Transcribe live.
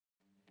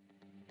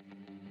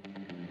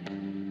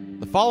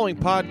The following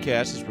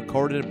podcast is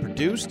recorded and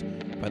produced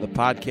by the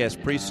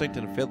Podcast Precinct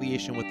in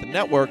affiliation with the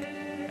network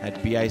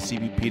at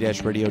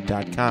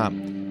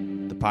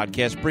bicbp-radio.com. The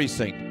Podcast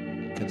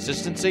Precinct.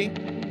 Consistency,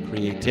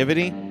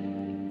 creativity,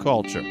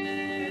 culture.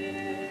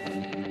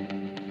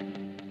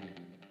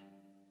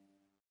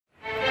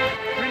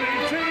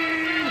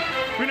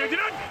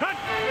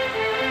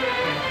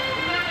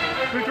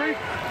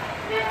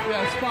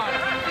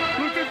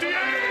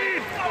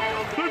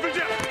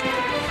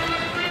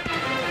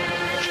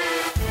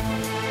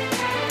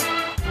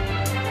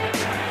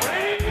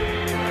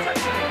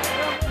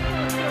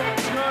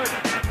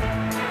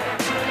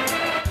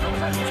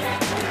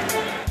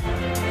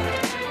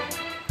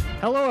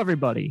 Hello,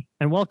 everybody,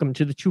 and welcome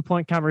to the 2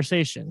 Point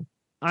Conversation.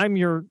 I'm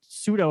your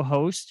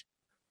pseudo-host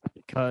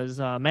because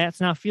Matt's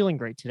not feeling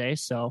great today,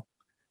 so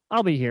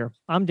I'll be here.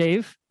 I'm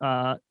Dave,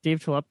 Dave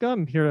Tulepka.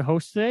 I'm here to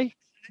host today.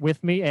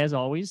 With me, as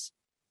always,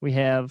 we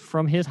have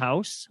from his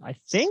house, I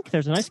think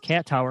there's a nice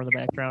cat tower in the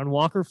background,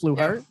 Walker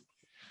Fluhart.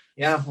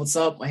 Yeah, what's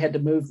up? I had to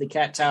move the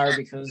cat tower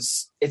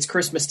because it's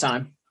Christmas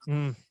time.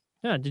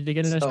 Yeah, did they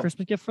get a nice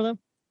Christmas gift for them?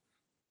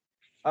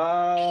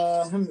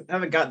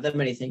 Haven't got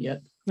them anything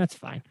yet. That's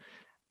fine.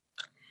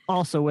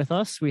 Also with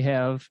us, we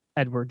have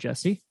Edward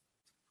Jesse.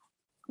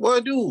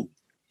 What do?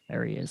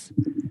 There he is.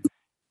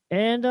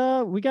 And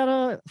we got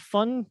a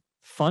fun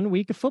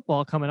week of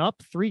football coming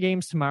up. 3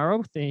 games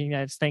tomorrow.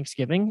 It's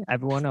Thanksgiving.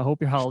 Everyone, I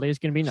hope your holiday is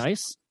going to be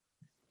nice.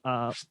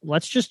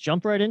 Let's just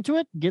jump right into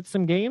it, get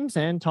some games,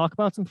 and talk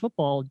about some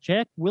football.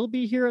 Jack will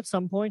be here at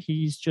some point.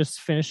 He's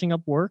just finishing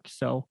up work,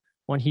 so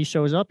when he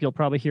shows up, you'll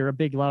probably hear a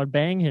big loud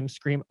bang, him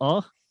scream,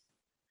 But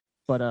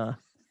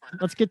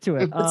let's get to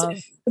it.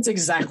 That's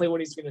exactly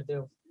what he's going to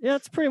do. Yeah,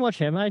 it's pretty much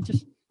him.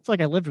 It's like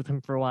I lived with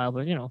him for a while,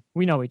 but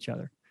we know each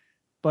other.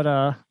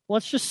 But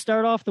let's just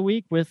start off the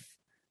week with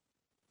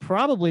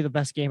probably the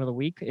best game of the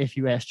week, if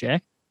you ask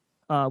Jack.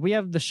 We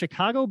have the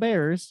Chicago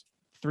Bears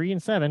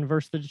 3-7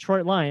 versus the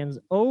Detroit Lions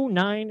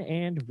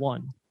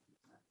 0-9-1.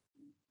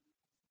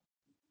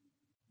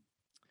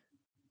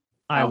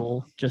 I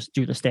will just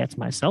do the stats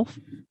myself.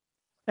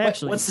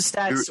 Actually, what's the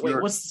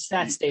stats? What's the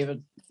stats,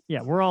 David?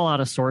 Yeah, we're all out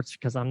of sorts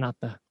because I'm not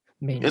the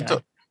main guy.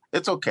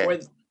 It's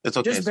okay. It's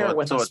okay. Just bear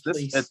with us,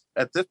 please.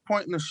 At this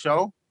point in the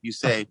show, you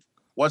say,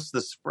 "What's the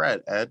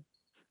spread, Ed?"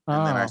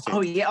 And then I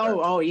say,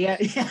 yeah.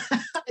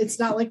 It's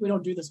not like we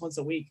don't do this once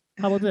a week.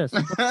 How about this?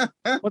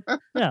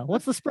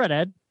 What's the spread,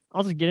 Ed?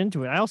 I'll just get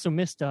into it. I also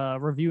missed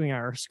reviewing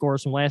our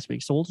scores from last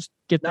week, so we'll just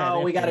get that.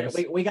 No, we gotta get.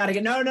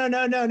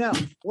 No.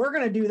 We're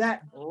gonna do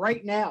that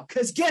right now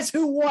because guess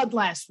who won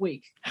last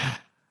week?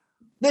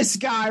 This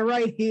guy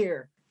right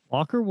here.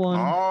 Walker won.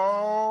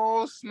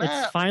 Oh,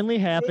 snap. It finally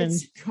happened.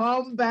 It's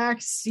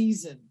comeback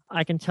season.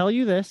 I can tell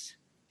you this.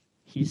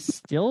 He's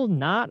still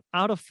not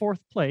out of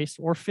 4th place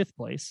or 5th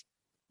place.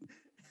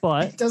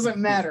 But it doesn't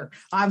matter.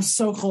 I'm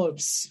so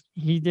close.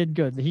 He did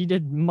good. He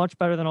did much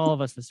better than all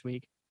of us this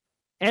week.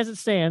 As it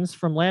stands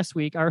from last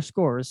week, our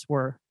scores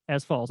were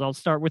as follows. I'll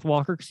start with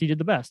Walker because he did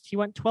the best. He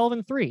went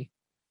 12-3.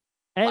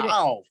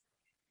 Wow.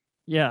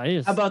 Yeah, it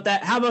is. How about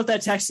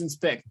that Texans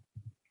pick?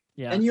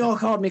 Yeah. And you all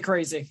called me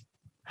crazy.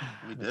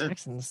 We did.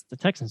 The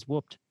Texans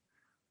whooped.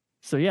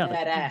 So yeah,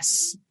 that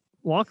ass.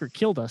 Walker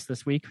killed us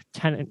this week,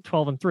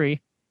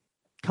 12-3.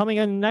 Coming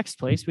in next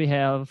place, we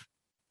have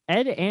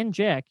Ed and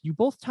Jack. You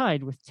both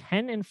tied with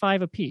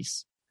 10-5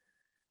 apiece.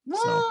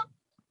 What? So,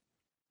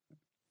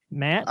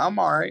 Matt, I'm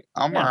all right.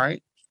 All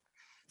right.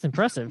 It's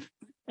impressive.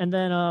 And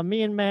then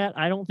me and Matt,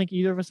 I don't think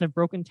either of us have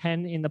broken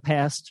 10 in the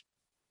past.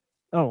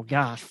 4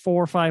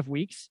 or 5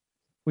 weeks.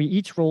 We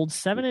each rolled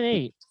 7 and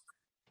 8.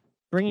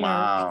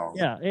 Wow.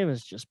 It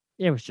was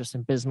just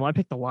abysmal. I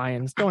picked the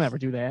Lions. Don't ever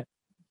do that.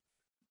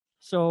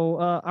 So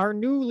our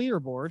new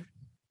leaderboard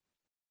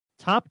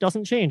top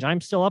doesn't change.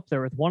 I'm still up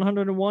there with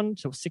 101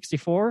 to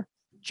 64.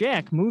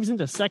 Jack moves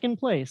into 2nd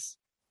place.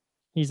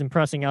 He's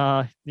impressing.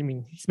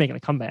 He's making a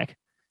comeback.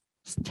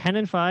 It's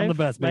 10-5 I'm the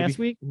best, last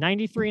baby. week,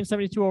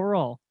 93-72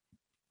 overall.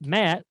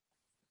 Matt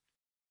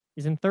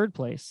is in 3rd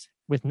place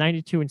with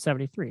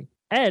 92-73.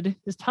 Ed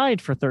is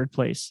tied for 3rd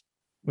place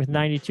with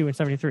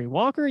 92-73.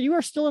 Walker, you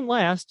are still in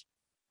last,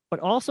 but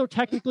also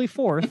technically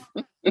 4th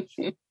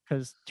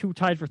because 2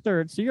 tied for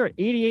 3rd. So you're at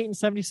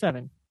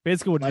 88-77.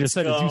 Basically, what you just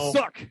said is you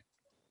suck.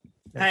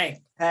 Hey.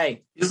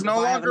 He's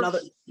no longer.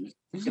 If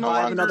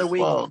I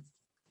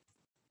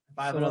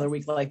have another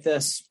week like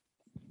this.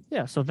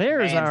 Yeah. So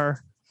there's our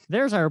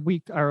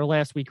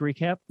last week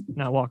recap.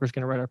 Now Walker's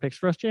going to write our picks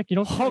for us, Jack. You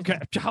don't. Okay.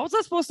 How was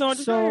that supposed to know?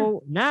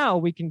 So now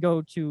we can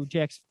go to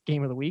Jack's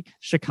game of the week: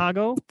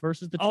 Chicago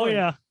versus Detroit. Oh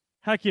yeah.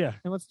 Heck yeah.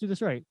 And let's do this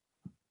right.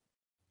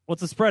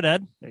 What's the spread,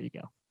 Ed? There you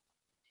go.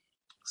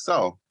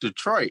 So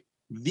Detroit,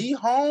 the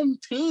home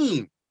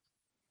team,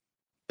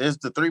 is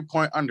the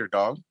 3-point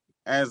underdog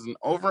as an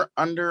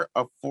over/under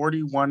of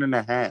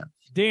 41.5.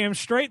 Damn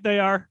straight they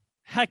are.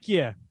 Heck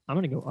yeah. I'm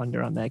going to go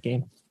under on that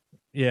game.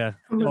 Yeah.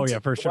 Oh yeah,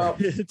 for sure. Well,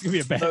 it's gonna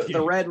be a bad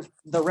game.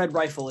 The red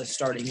rifle is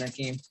starting that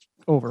game.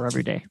 Over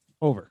every day.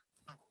 Over.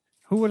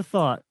 Who would have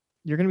thought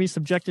you're going to be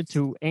subjected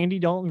to Andy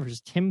Dalton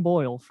versus Tim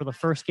Boyle for the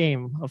first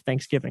game of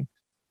Thanksgiving?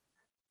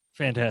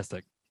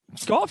 Fantastic.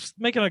 Goff's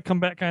making a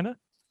comeback, kind of.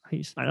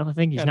 I don't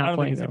think he's not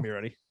playing. He's gonna be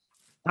ready.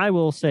 I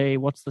will say,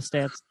 what's the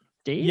stats,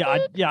 Dave?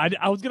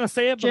 I was gonna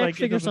say it, but Jack,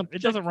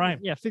 it doesn't rhyme.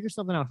 Yeah, figure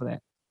something out for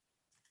that.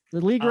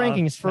 The league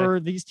rankings for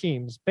these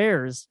teams: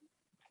 Bears,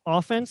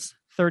 offense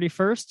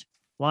 31st,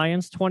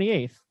 Lions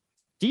 28th,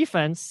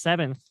 defense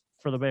 7th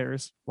for the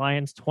Bears,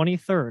 Lions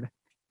 23rd.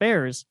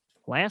 Bears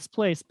last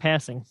place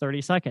passing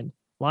 32nd,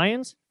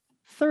 Lions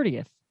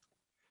 30th,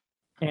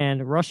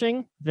 and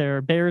rushing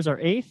their Bears are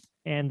 8th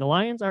and the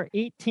Lions are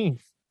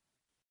 18th.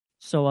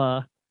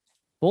 So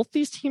both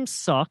these teams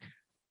suck,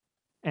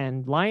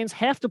 and Lions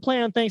have to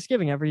play on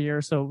Thanksgiving every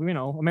year. So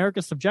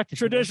America's subjected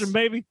tradition, to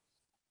baby.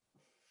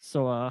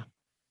 So I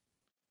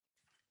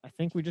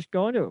think we just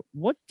go into it.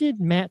 What did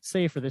Matt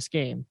say for this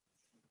game?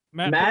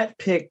 Matt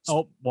picked.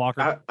 Oh,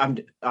 Walker.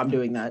 I'm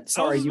doing that.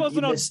 Sorry,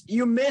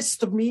 you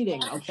missed the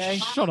meeting. Okay.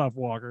 Shut up,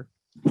 Walker.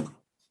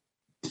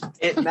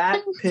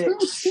 Matt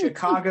picked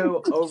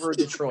Chicago over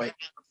Detroit.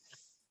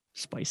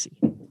 Spicy.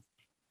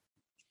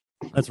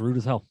 That's rude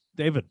as hell,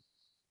 David.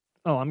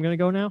 Oh, I'm gonna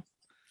go now.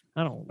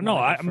 I don't. No,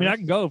 I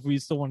can go if we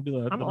still want to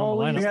do the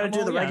lineup. You got to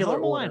do the regular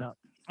lineup.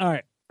 All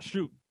right,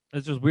 shoot.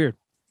 It's just weird.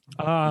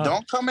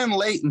 Don't come in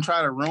late and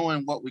try to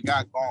ruin what we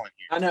got going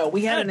here. I know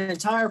we had an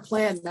entire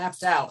plan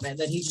mapped out, and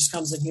then he just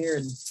comes in here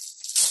and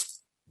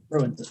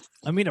ruins it.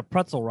 I'm eating a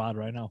pretzel rod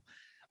right now.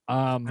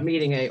 I'm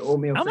eating a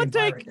oatmeal. I'm gonna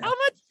take.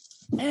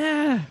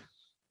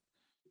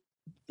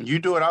 You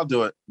do it, I'll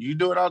do it. You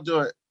do it, I'll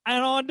do it. I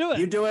don't want to do it.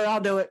 You do it, I'll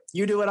do it.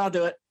 You do it, I'll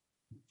do it.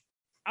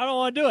 I don't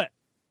want to do it.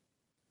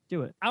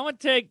 Do it. I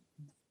want to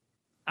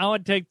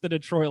take the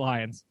Detroit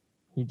Lions.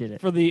 He did it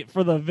for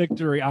the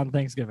victory on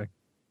Thanksgiving.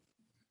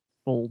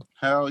 Bold.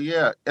 Hell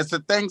yeah! It's a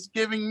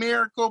Thanksgiving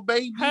miracle,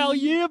 baby. Hell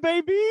yeah,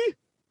 baby!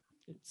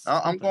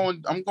 I'm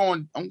going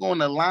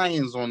to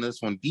Lions on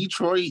this one.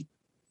 Detroit.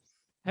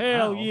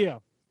 Hell yeah!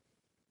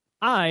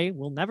 I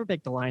will never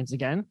pick the Lions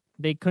again.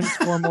 They couldn't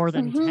score more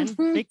than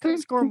 10. They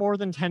couldn't score more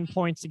than 10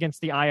 points against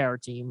the IR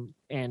team,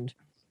 and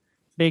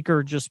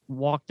Baker just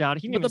walked out.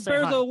 But the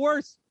Bears are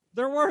worse.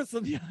 They're worse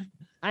than the.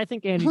 I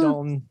think Andy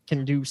Dalton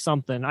can do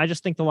something. I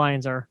just think the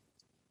Lions are.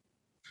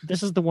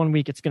 This is the 1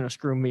 week it's going to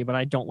screw me, but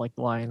I don't like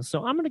the Lions,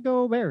 so I'm going to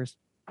go Bears.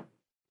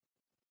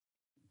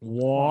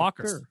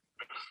 Walker.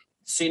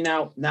 See,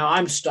 now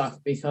I'm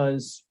stuck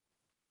because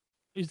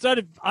you said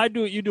if I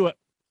do it, you do it.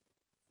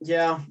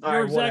 Yeah,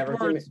 all right,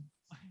 whatever.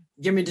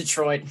 Give me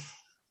Detroit.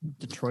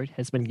 Detroit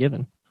has been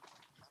given.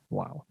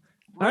 Wow.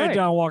 All right,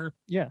 John Walker.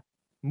 Yeah.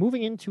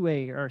 Moving into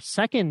our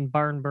second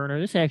barn burner.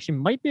 This actually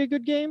might be a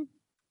good game.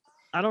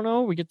 I don't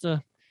know. We get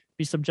to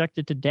be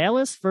subjected to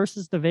Dallas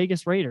versus the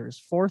Vegas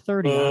Raiders.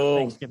 4:30 on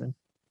Thanksgiving.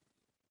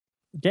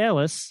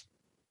 Dallas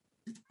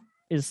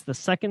is the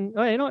second.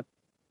 Oh, you know what?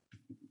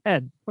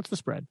 Ed, what's the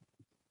spread?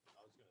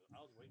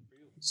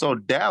 So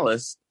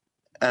Dallas,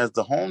 as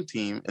the home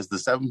team, is the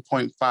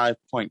 7.5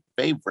 point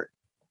favorite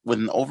with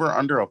an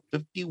over-under of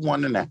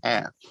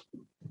 51.5.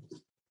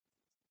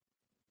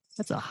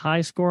 That's a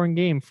high-scoring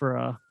game for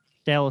a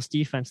Dallas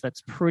defense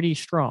that's pretty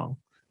strong.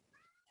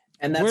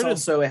 And that's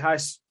also a high...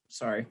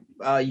 Sorry.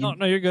 No,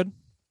 you're good.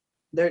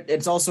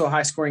 It's also a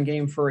high-scoring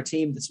game for a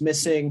team that's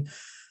missing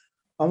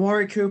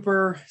Amari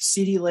Cooper,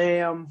 CeeDee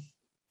Lamb.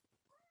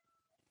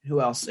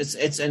 Who else?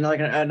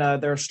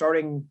 They're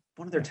starting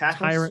one of their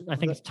tackles. I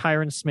think it's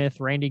Tyron Smith,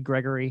 Randy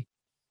Gregory.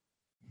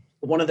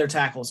 One of their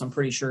tackles, I'm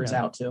pretty sure, is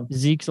out too.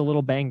 Zeke's a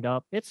little banged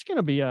up. It's going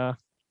to be a...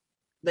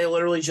 They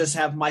literally just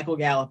have Michael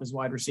Gallup as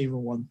wide receiver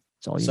one.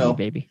 That's all you need,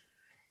 baby.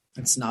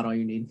 That's not all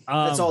you need.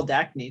 That's all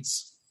Dak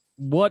needs.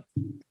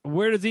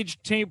 Where does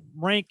each team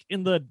rank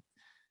in the...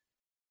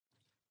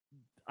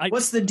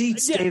 What's the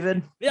deets,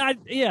 David?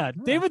 Yeah,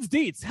 David's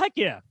deets. Heck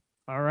yeah.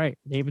 All right,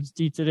 David's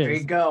deets it is. There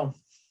you go.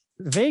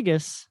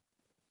 Vegas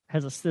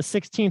has the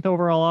 16th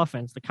overall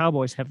offense. The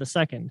Cowboys have the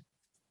second.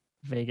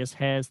 Vegas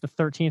has the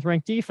 13th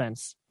ranked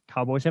defense.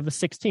 Cowboys have the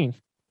 16th.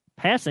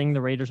 Passing, the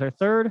Raiders are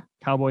third.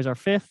 Cowboys are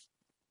fifth.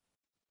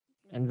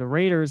 And the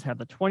Raiders have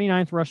the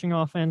 29th rushing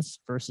offense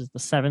versus the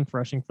 7th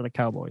rushing for the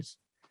Cowboys.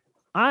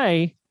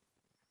 I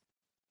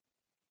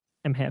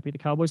am happy the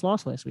Cowboys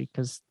lost last week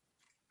because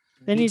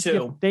they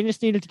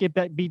just needed to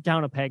get beat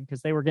down a peg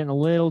because they were getting a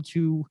little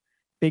too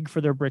big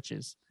for their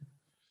britches.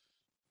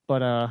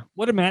 But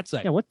what did Matt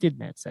say? Yeah, what did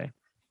Matt say?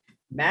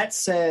 Matt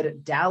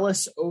said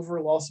Dallas over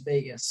Las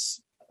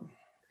Vegas.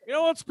 You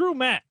know what? Screw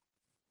Matt.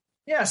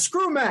 Yeah,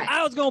 screw Matt.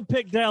 I was going to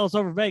pick Dallas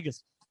over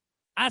Vegas.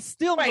 I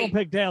still going to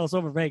pick Dallas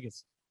over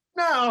Vegas.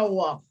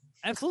 No.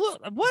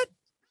 Absolutely. What?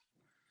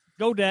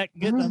 Go, Dak.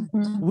 Get them.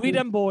 We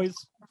them boys.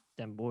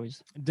 Them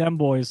boys. Them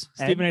boys.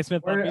 Stephen A.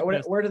 Smith.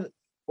 Where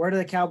do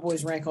the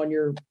Cowboys rank on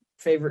your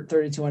favorite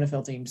 32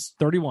 NFL teams?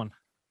 31.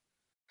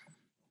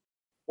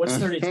 What's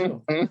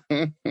 32?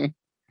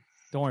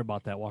 Don't worry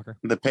about that, Walker.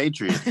 The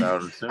Patriots, I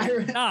would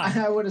assume.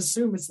 I would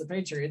assume it's the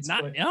Patriots.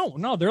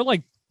 No, they're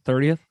like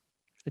 30th.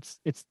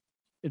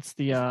 It's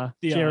the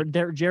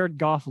Jared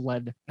Goff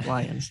led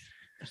Lions.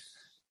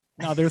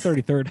 No, they're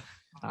 33rd.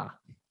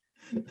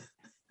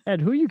 Ed,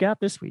 who you got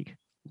this week?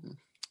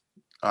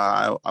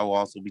 I will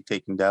also be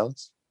taking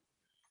Dallas.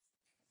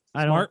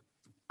 I Smart.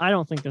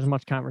 don't think there's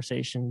much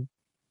conversation.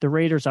 The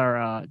Raiders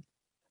are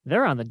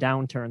they're on the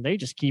downturn. They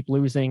just keep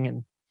losing,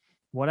 and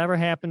whatever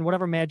happened,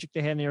 whatever magic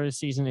they had in the early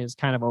season is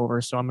kind of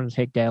over. So I'm going to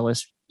take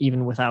Dallas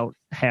even without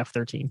half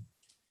their team.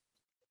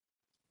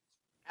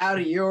 Out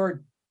of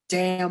your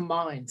damn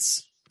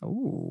minds.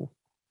 Ooh.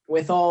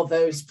 With all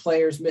those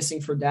players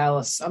missing for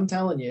Dallas. I'm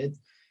telling you,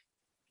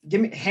 give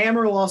me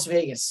hammer Las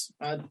Vegas.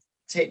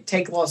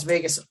 Take Las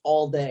Vegas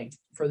all day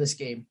for this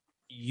game.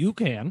 You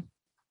can.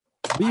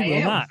 We I will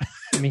am. not.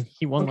 I mean,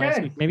 he won last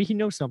Okay. week. Maybe he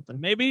knows something.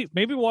 Maybe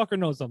Walker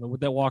knows something. What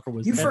that Walker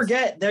was. You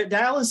forget that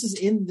Dallas is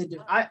in the.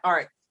 All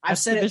right, I've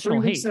That's said it 3 divisional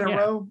weeks hate, in a yeah.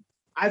 row.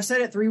 I've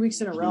said it 3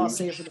 weeks in a row. I'll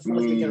say it for the fourth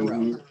week in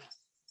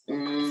a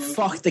row.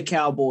 Fuck the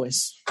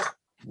Cowboys.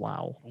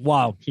 Wow.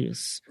 Wow. He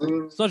is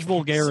Such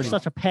vulgarity.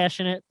 such a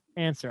passionate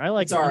answer. I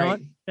like It's it. all You know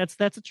right. what?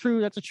 That's a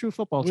true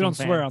football We team don't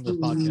fan. swear on this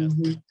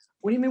podcast.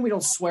 What do you mean we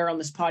don't swear on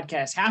this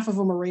podcast? Half of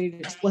them are rated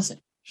explicit.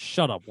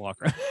 Shut up,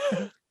 Walker.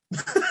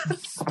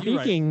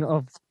 Speaking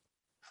of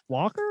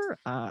Walker,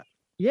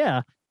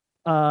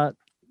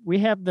 we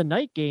have the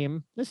night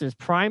game. This is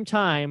prime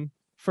time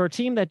for a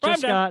team that Prime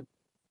just time.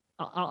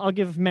 got. I'll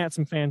give Matt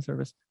some fan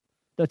service.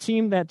 The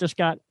team that just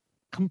got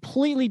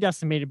completely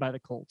decimated by the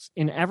Colts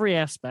in every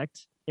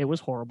aspect. It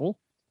was horrible,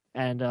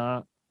 and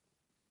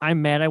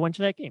I'm mad I went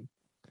to that game.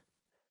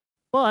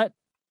 But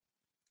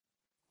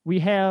we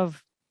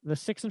have the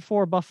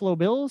 6-4 Buffalo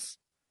Bills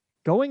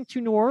going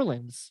to New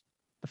Orleans,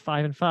 the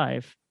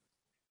 5-5.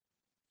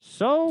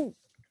 So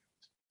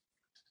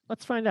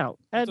let's find out.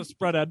 Ed, It's a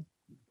spread, Ed.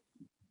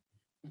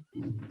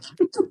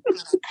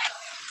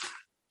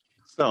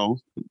 So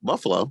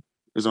Buffalo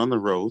is on the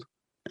road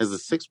as a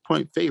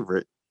 6-point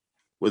favorite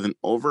with an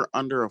over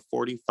under of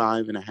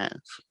 45.5.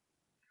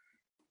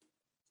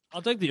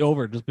 I'll take the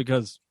over just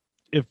because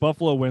if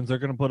Buffalo wins, they're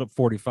going to put up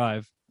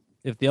 45.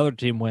 If the other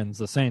team wins,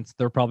 the Saints,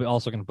 they're probably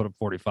also going to put up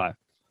 45.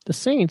 the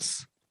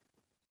Saints.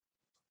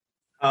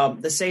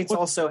 The Saints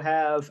also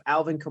have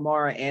Alvin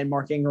Kamara and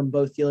Mark Ingram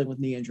both dealing with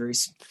knee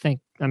injuries.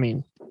 I'm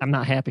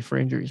not happy for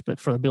injuries, but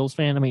for the Bills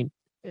fan, I mean,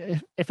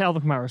 if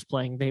Alvin Kamara is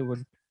playing, they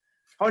would.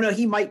 Oh no,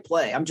 he might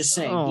play. I'm just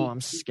saying. Oh,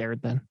 I'm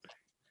scared then.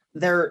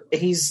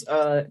 He's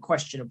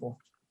questionable.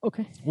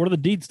 Okay. What are the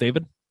deeds,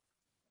 David?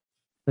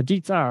 The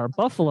deets are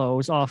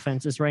Buffalo's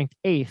offense is ranked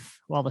 8th,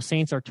 while the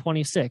Saints are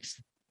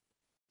 26th.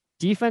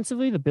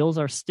 Defensively, the Bills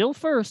are still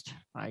first.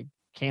 I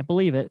can't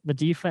believe it. The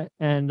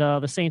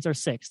Saints are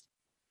 6th.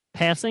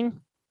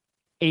 Passing,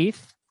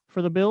 8th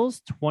for the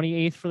Bills,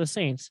 28th for the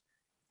Saints.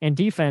 And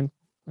defense,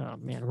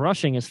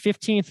 rushing is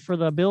 15th for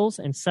the Bills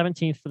and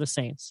 17th for the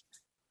Saints.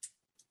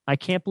 I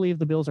can't believe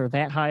the Bills are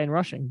that high in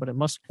rushing, but it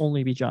must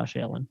only be Josh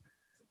Allen.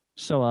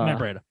 So, Matt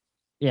Breida.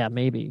 yeah,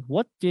 maybe.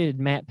 What did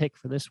Matt pick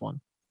for this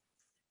one?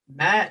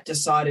 Matt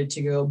decided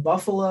to go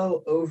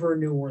Buffalo over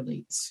New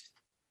Orleans.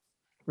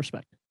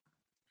 Respect.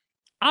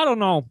 I don't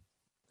know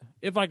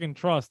if I can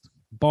trust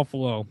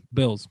Buffalo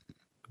Bills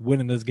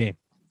winning this game.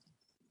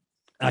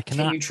 I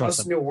cannot Can you trust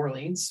them. New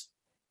Orleans?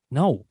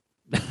 No.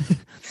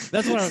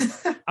 That's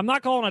what I'm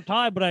not calling a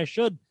tie, but I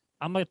should.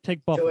 I'm going to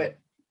take Buffalo.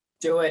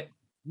 Do it.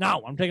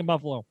 No, I'm taking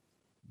Buffalo.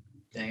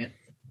 Dang it.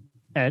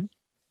 Ed?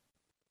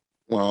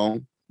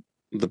 Well,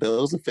 the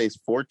Bills have faced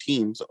 4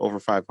 teams over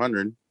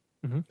 500.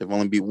 Mhm. They've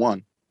only beat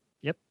 1.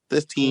 Yep.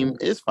 This team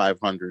is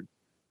 500.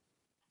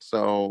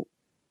 So,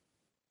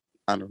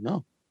 I don't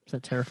know. Is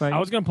that terrifying? I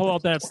was going to pull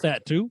out that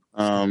stat too,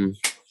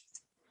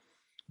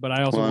 but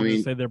I also Well, I wanted to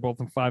mean- say they're both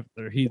in 5.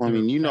 Well, I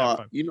mean, you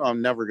know,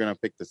 I'm never gonna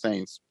pick the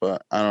Saints,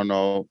 but I don't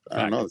know.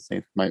 I don't know. The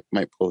Saints might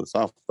pull this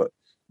off, but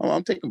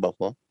I'm taking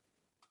Buffalo.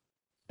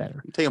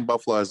 Better. I'm taking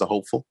Buffalo as the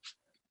hopeful.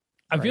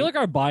 I feel Right.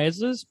 like our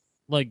biases,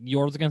 like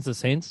yours against the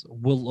Saints,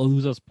 will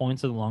lose us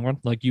points in the long run.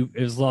 Like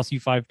it's lost you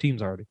 5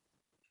 teams already.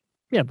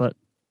 Yeah, but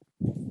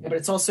Yeah, but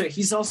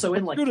he's also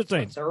in like Do the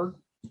Saints. third.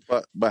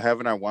 But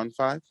haven't I won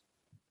 5?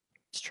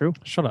 it's true.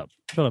 Shut up,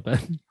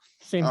 Ed.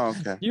 Same. Oh,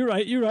 okay. You're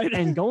right.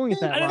 And going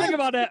with I that didn't think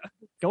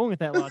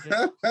logic,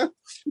 about that.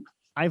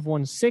 I've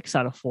won 6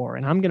 out of 4,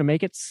 and I'm going to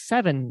make it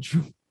 7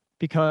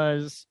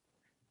 because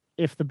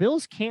if the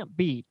Bills can't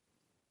beat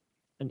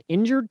an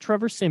injured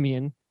Trevor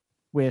Siemian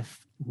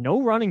with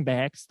no running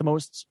backs, the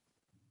most,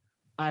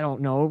 I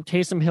don't know,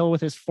 Taysom Hill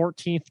with his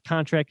 14th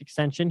contract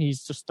extension,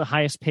 he's just the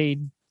highest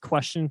paid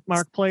question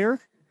mark player.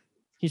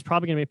 He's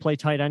probably going to play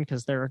tight end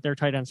because their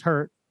tight end's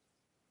hurt.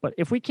 But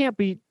if we can't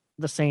beat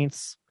the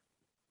Saints,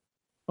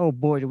 oh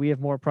boy, do we have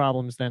more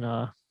problems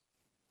than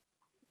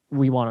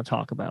we want to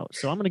talk about.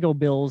 So I'm going to go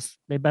Bills.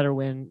 They better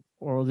win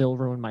or they'll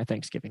ruin my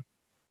Thanksgiving.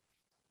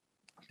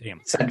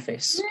 Damn, Sad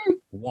face.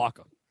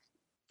 Walker.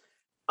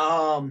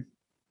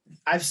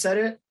 I've said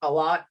it a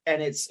lot,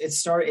 and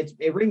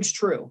it rings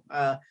true.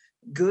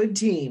 Good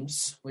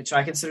teams, which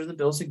I consider the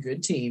Bills a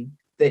good team,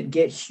 that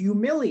get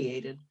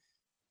humiliated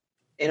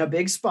in a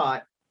big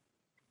spot,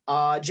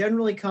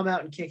 generally come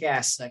out and kick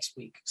ass next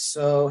week.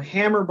 So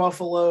hammer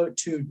Buffalo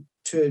to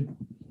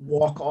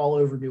walk all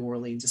over New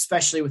Orleans,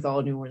 especially with all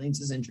of New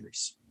Orleans'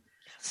 injuries.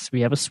 So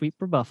we have a sweep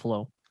for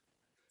Buffalo.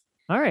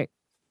 All right.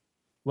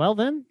 Well,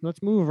 then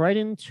let's move right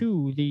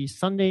into the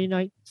Sunday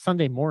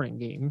morning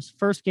games.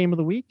 First game of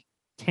the week: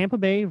 Tampa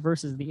Bay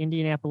versus the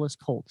Indianapolis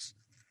Colts.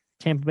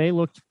 Tampa Bay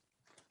looked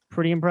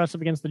pretty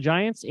impressive against the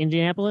Giants.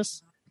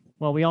 Indianapolis,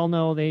 well, we all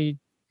know they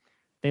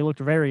looked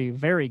very,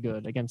 very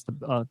good against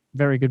the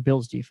very good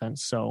Bills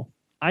defense. So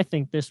I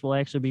think this will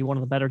actually be one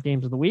of the better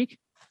games of the week.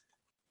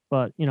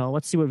 But,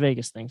 let's see what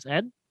Vegas thinks.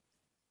 Ed?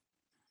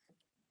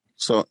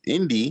 So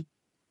Indy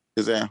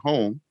is at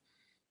home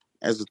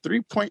as a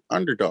 3-point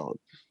underdog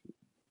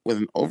with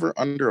an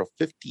over-under of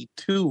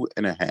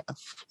 52.5.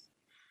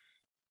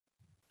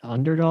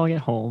 Underdog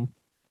at home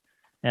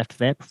after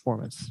that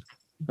performance.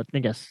 But I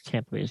guess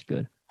Tampa Bay is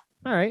good.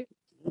 All right.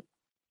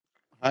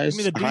 Highest,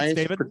 Give me the deets,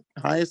 David.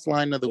 highest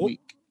line of the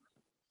week,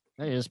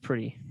 That is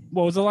pretty.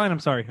 What was the line? I'm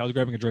sorry. I was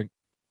grabbing a drink.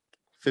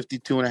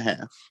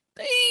 52.5.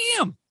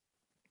 Damn.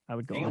 I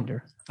would go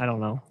under. I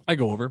don't know. I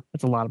go over.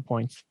 That's a lot of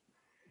points.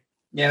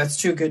 Yeah, it's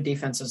two good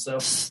defenses, though.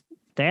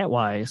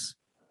 Stat-wise,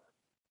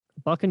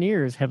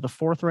 Buccaneers have the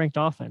 4th ranked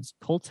offense.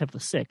 Colts have the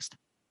 6th.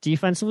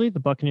 Defensively, the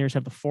Buccaneers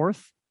have the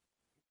 4th.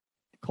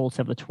 Colts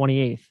have the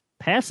 28th.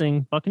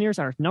 Passing, Buccaneers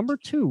are number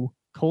 2.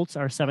 Colts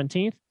are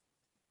 17th.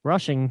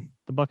 Rushing,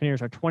 the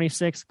Buccaneers are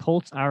 26th.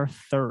 Colts are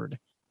 3rd.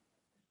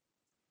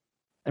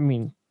 I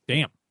mean,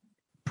 Damn.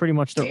 pretty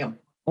much the Damn.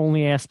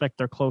 only aspect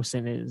they're close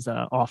in is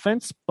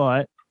offense,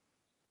 but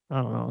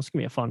I don't know. It's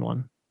going to be a fun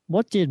one.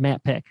 What did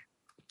Matt pick?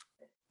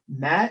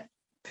 Matt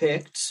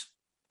picked,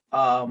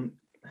 not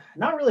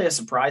really a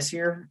surprise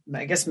here.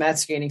 I guess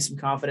Matt's gaining some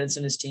confidence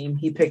in his team.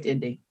 He picked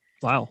Indy.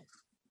 Wow.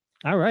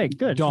 All right,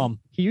 good. Dumb.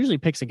 He usually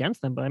picks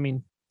against them, but I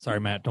mean, Sorry,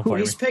 Matt. Don't Who fire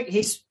me.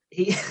 he's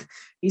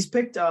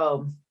picked?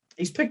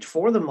 He's picked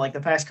for them like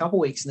the past couple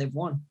weeks, and they've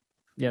won.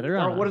 yeah, they're Or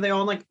on. what are they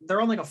on? Like they're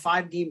on like a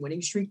 5-game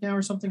winning streak now,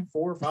 or something.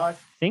 4 or 5. I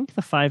think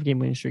the 5-game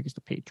winning streak is the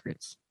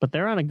Patriots, but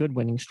they're on a good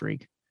winning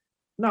streak.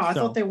 No, I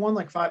So- thought they won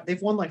like 5.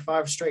 They've won like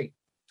 5 straight.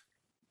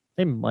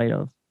 They might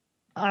have.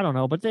 I don't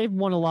know, but they've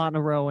won a lot in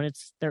a row, and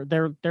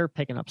they're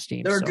picking up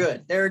steam. They're so.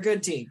 good. They're a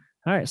good team.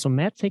 All right, so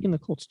Matt's taking the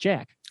Colts.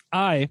 Jack.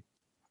 I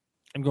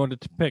am going to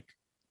pick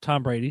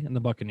Tom Brady and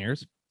the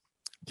Buccaneers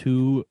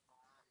to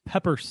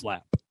pepper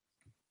slap.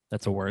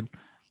 That's a word.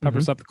 Pepper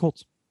Mhm. slap the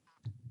Colts.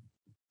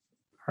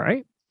 All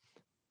right,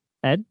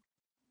 Ed.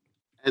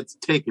 It's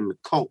taking the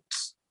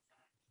Colts.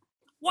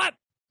 What?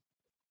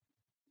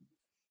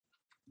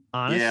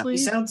 Honestly,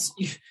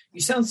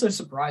 You sound so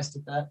surprised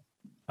at that.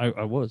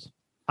 I was.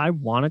 I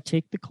want to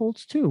take the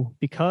Colts too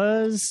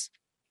because,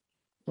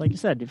 like you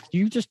said, if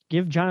you just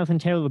give Jonathan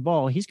Taylor the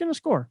ball, he's going to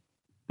score.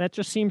 That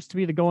just seems to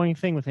be the going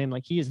thing with him.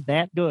 Like he is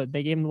that good.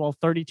 They gave him the ball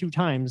 32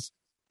 times.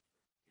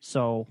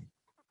 So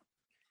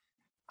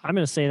I'm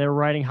going to say they're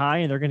riding high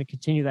and they're going to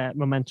continue that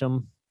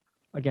momentum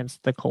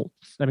against the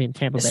Colts. I mean,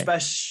 Tampa Bay.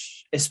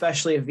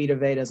 Especially if Vita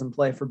Vea doesn't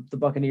play for the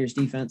Buccaneers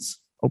defense.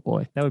 Oh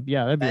boy, that'd be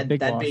a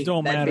big loss.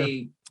 Don't matter.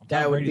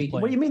 That Tom would Brady's be.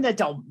 playing. What do you mean that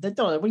don't?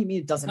 What do you mean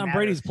it doesn't Tom matter?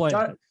 Brady's playing.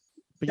 But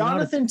you know how to-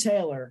 Jonathan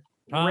Taylor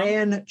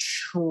ran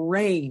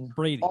train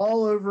Brady.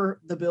 all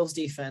over the Bills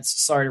defense.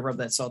 Sorry to rub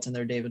that salt in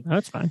there, David.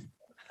 That's fine.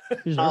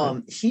 You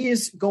deserve it. He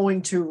is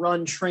going to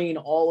run train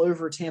all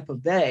over Tampa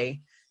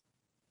Bay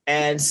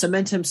and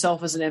cement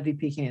himself as an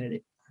MVP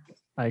candidate.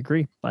 I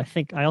agree. But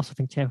I also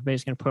think Tampa Bay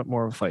is going to put up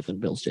more of a fight than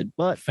the Bills did.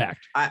 But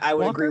Fact. I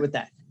would Walker? agree with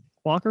that.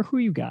 Walker, who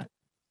you got?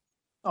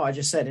 Oh, I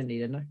just said Indy,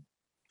 didn't I?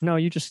 No,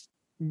 you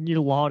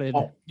lauded.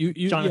 Oh, You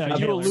Jonathan you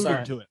Taylor, alluded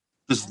sorry. to it.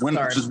 Just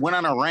Sorry. went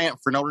on a rant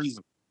for no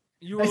reason.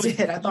 You I were,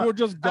 did. I thought- you were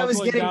just I was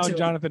doubling getting down to it.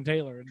 Jonathan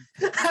Taylor.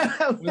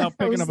 And without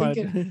picking about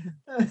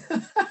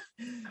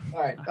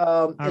All right.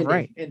 Indy,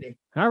 right. Indy.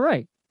 All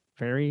right.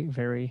 Very,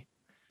 very,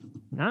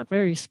 not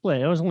very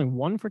split. It was only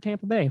one for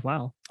Tampa Bay.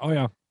 Wow. oh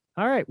yeah,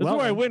 All right. that's Well,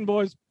 where I win,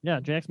 boys. yeah,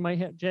 Jack might,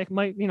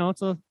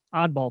 it's a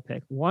oddball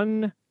pick.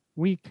 1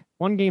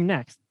 game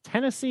next.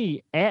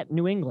 Tennessee at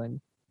New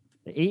England.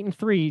 The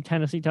 8-3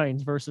 Tennessee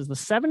Titans versus the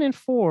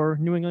 7-4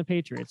 New England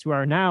Patriots, who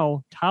are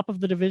now top of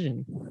the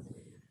division.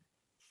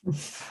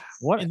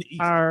 What In the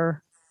East.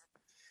 are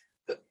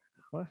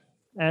what?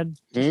 Ed,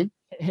 Hmm?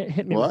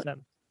 hit me What? with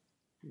them.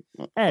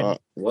 Ed,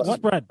 What's the what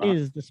spread?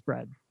 is the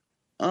spread?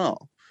 Oh,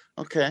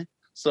 okay.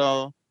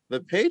 So the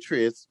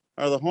Patriots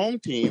are the home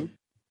team,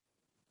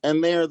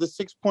 and they are the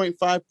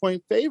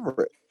 6.5-point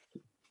favorite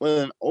with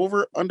an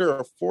over under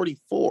of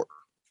 44.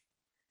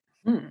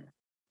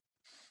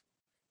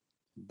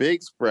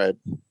 Big spread.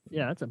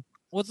 Yeah, that's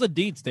What's the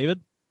deeds,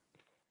 David?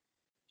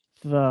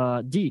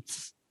 the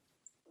Deets.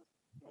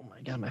 Oh my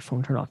God, my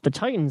phone turned off. The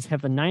Titans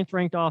have the 9th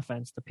ranked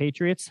offense. The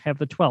Patriots have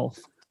the 12th.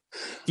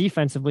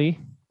 Defensively,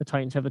 the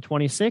Titans have the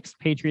 26th.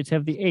 Patriots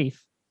have the 8th.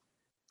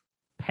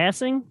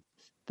 Passing,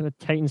 the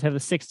Titans have the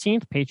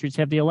 16th. Patriots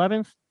have the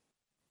 11th.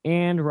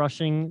 And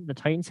rushing, the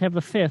Titans have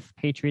the 5th.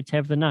 Patriots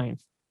have the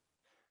 9th.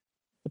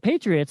 The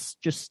Patriots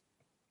just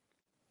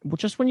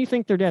when you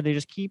think they're dead,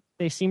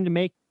 they seem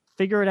to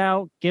figure it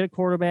out, get a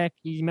quarterback.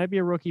 He might be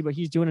a rookie, but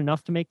he's doing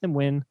enough to make them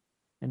win.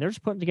 And they're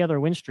just putting together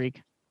a win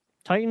streak.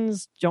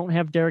 Titans don't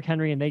have Derrick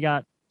Henry, and they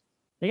got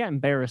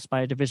embarrassed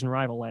by a division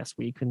rival last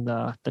week in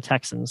the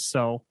Texans.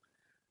 So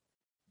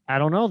I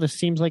don't know. This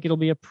seems like it'll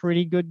be a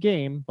pretty good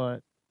game,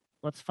 but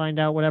let's find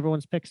out what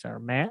everyone's picks are.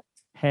 Matt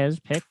has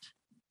picked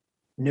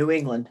New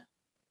England.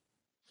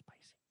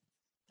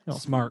 Oh.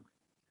 Smart.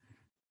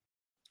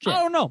 Shit. I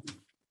don't know.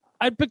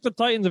 I'd pick the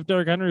Titans if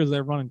Derrick Henry was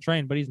there running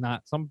train, but he's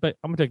not. So I'm going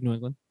to take New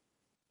England.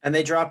 And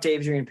they dropped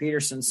Adrian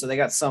Peterson, so they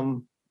got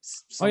some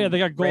Oh, yeah, they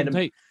got Golden random-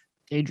 Tate.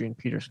 Adrian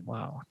Peterson.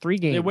 Wow. 3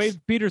 games. They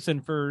waived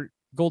Peterson for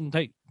Golden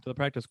Tate to the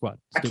practice squad.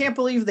 I can't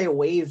believe they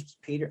waived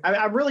Peter.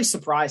 I'm really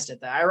surprised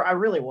at that. I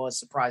really was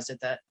surprised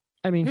at that.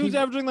 I mean, He was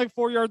averaging like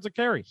 4 yards a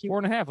carry,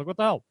 4.5. Like, what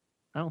the hell?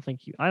 I don't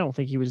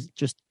think he was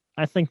just.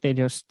 I think they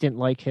just didn't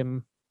like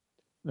him.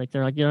 Like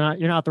they're like, you're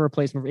not the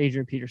replacement for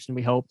Adrian Peterson.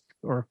 We hope,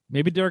 or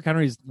Maybe Derrick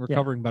Henry's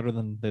recovering better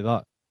than they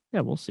thought.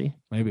 yeah, we'll see.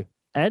 Maybe.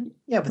 Ed,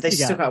 Yeah, but they You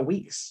got still it. got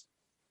weeks.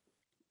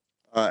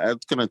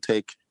 Ed's going to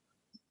take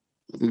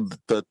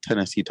the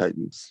Tennessee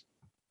Titans.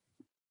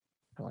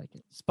 I like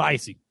it.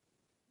 Spicy.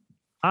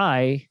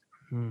 I'm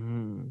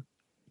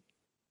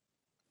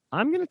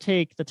going to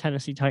take the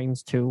Tennessee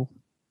Titans too,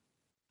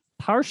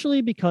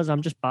 partially because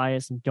I'm just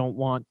biased and don't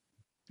want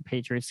the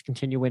Patriots to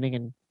continue winning,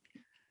 and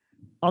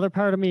other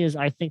part of me is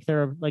I think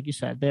they're, like you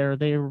said, they're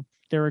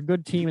a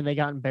good team and they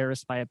got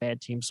embarrassed by a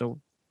bad team. So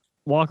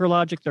Walker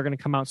logic, they're going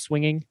to come out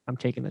swinging. I'm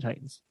taking the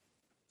Titans.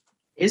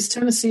 Is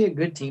Tennessee a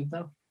good team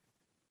though?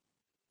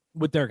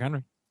 With Derrick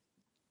Henry.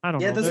 I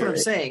don't Yeah, know. that's what They're- I'm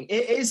saying.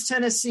 Is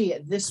Tennessee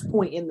at this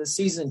point in the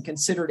season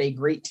considered a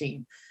great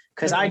team?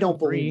 Because They're I don't 8-3.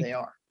 believe they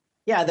are.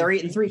 Yeah, they're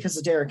 8-3 because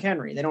of Derrick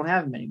Henry. They don't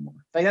have him anymore.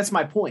 Like that's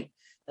my point.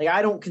 Like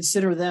I don't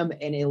consider them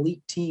an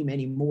elite team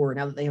anymore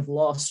now that they have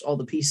lost all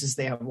the pieces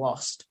they have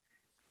lost.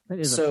 That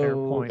is a fair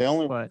So point. They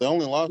only but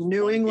lost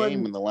New one England-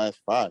 game in the last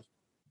 5.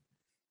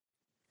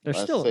 they're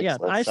last still, 6, yeah,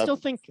 last I 7. still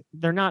think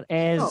they're not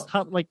as No.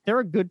 top, like they're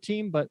a good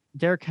team, but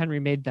Derrick Henry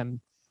made them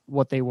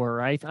what they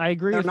were. I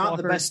agree They're with not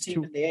Walker the best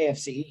team in the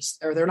AFC East,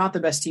 or they're not the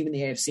best team in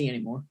the AFC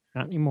anymore.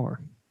 not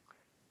anymore.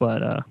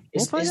 But we'll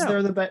Is find out.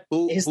 there the best?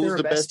 Who's there a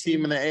the best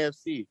team in the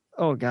AFC?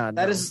 Oh God,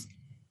 That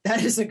no.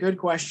 is a good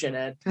question,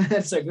 Ed.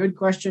 That's a good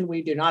question.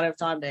 We do not have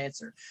time to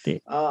answer.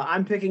 The-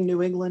 I'm picking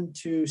New England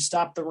to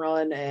stop the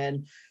run,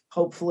 and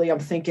hopefully, I'm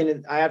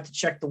thinking I have to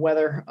check the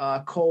weather.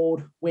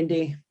 Cold,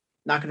 windy.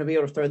 Not going to be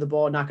able to throw the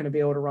ball. Not going to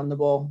be able to run the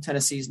ball.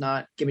 Tennessee's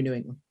not. Give me New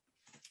England.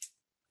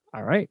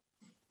 All right.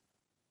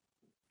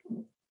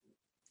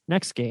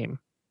 Next game,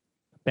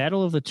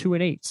 Battle of the 2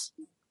 and 8s.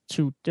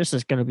 This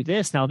is going to be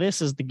this. Now,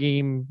 this is the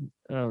game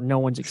no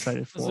one's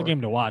excited for. This is a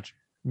game to watch.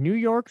 New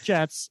York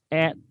Jets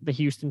at the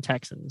Houston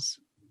Texans.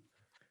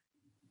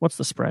 What's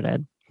the spread,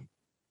 Ed?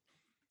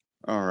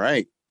 All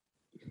right.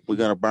 We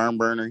got a barn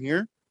burner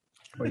here.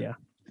 Oh, yeah.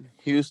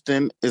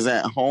 Houston is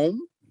at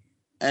home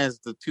as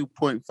the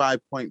 2.5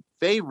 point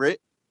favorite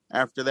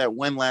after that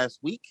win last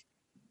week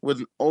with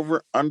an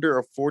over under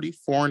of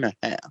 44.5.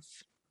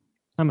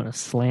 I'm going to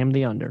slam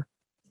the under.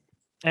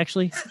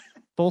 Actually,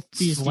 both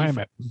these Slam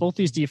it. both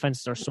these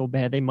defenses are so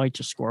bad they might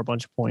just score a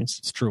bunch of points.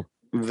 It's true.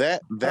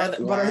 That But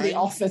are the line-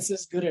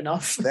 offenses good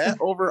enough? that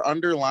over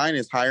under line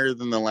is higher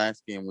than the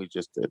last game we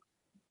just did.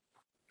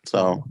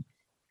 So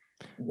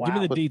Wow. Give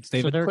me the But- deets, So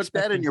David. they're put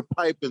that in expecting- your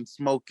pipe and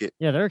smoke it.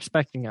 Yeah, they're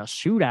expecting a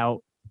shootout.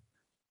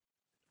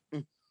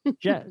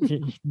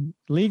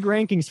 League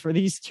rankings for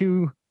these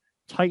two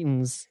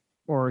Titans,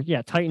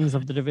 Titans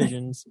of the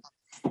divisions.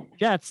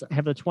 Jets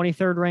have the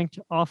 23rd ranked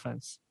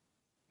offense.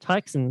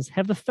 Texans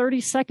have the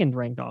 32nd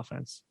ranked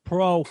offense.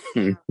 Pro.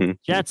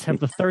 Jets have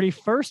the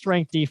 31st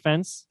ranked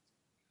defense.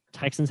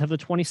 Texans have the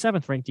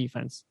 27th ranked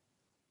defense.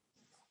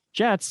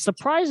 Jets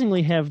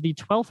surprisingly have the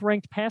 12th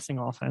ranked passing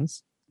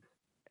offense,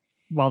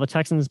 while the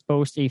Texans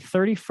boast a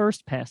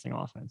 31st passing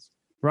offense.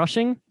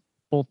 Rushing,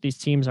 both these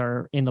teams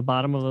are in the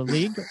bottom of the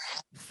league.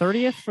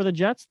 30th for the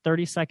Jets,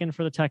 32nd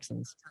for the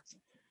Texans.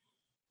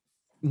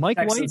 Mike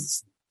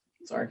Texans.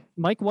 Sorry.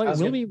 White I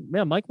was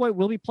Mike White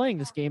will be playing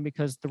this game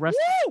because the rest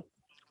Woo!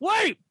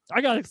 Wait!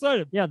 I got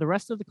excited. the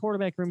rest of the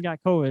quarterback room got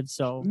COVID,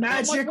 so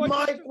Magic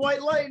Mike,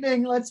 White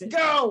Lightning. Let's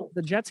go.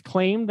 the Jets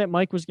claimed that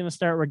Mike was going to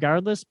start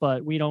regardless,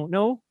 but we don't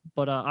know.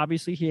 But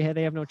obviously,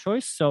 they have no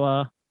choice.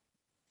 So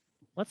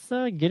let's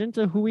get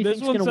into who we This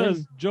think's one going to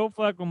says win. Joe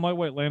Flacco, Mike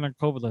White land on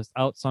COVID list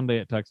out Sunday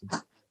at Texans.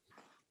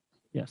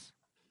 Yes,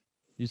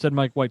 You said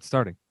Mike White's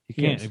starting. He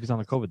can't Yes. if he's on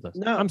the COVID list.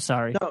 No, I'm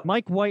sorry. No.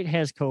 Mike White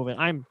has COVID.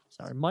 I'm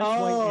sorry. Mike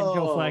White and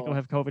Joe Flacco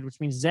have COVID, which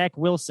means Zach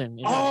Wilson.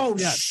 Is Oh,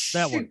 Yes,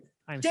 that one.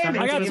 I'm damn sorry.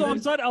 it, I got so David.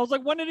 excited. I was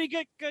like, when did he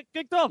get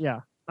kicked off?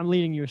 Yeah, I'm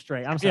leading you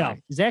astray. I'm sorry.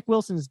 Yeah. Zach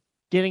Wilson's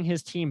getting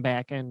his team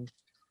back, and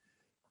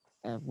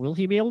will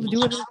he be able to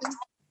do it?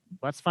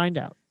 Let's find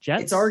out.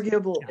 Jets. It's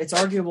arguable. It's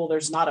arguable.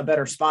 There's not a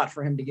better spot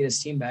for him to get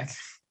his team back.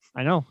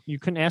 I know you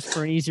couldn't ask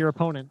for an easier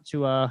opponent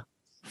to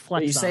flex.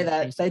 But you say on,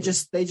 that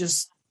basically. they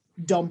just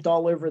dumped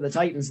all over the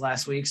Titans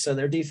last week, so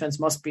their defense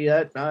must be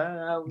that.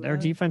 Their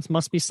defense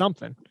must be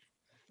something.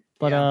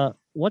 But Yeah.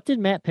 what did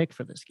Matt pick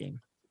for this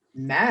game?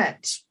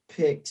 Matt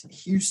picked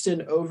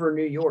Houston over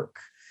New York.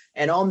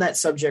 And on that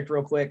subject,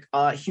 real quick,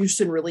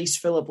 Houston released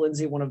Philip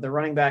Lindsay, one of their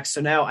running backs.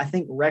 So now I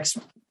think Rex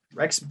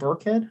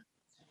Burkhead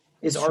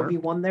is Sure.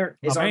 RB1 there.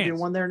 Is My man.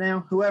 RB1 there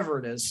now? Whoever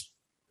it is.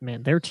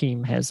 man, their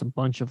team has a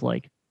bunch of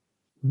like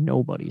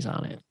nobodies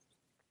on it.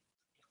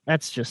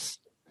 That's just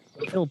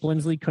Philip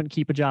Lindsay couldn't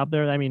keep a job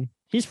there. I mean,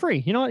 he's free.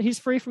 You know what? He's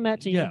free from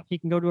that team. Yeah. He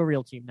can go to a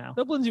real team now.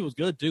 Phil Lindsay was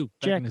good too back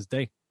Jack, in his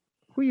day.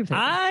 Who are you thinking?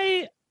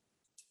 I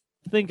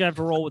think I have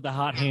to roll with the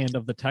hot hand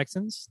of the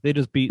Texans. They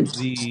just beat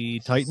the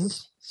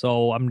Titans,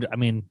 so I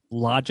mean,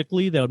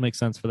 logically, that would make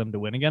sense for them to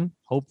win again.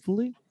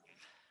 Hopefully,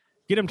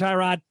 get him,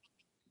 Tyrod.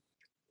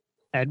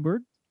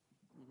 Edward?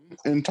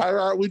 In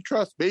Tyrod we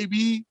trust,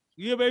 baby.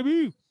 Yeah,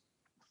 baby.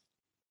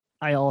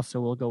 I also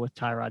will go with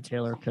Tyrod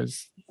Taylor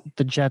because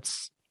the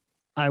Jets,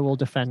 I will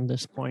defend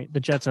this point. The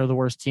Jets are the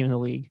worst team in the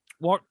league.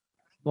 What?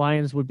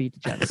 Lions would beat the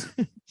Jets.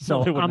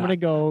 So they would I'm going to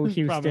go Promise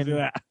you Houston.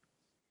 that.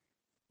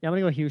 Yeah, I'm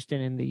going to go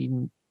Houston in the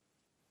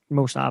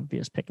most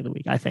obvious pick of the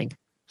week, I think.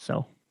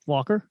 So,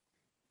 Walker?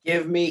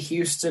 Give me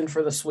Houston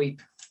for the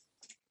sweep.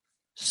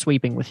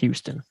 Sweeping with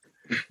Houston.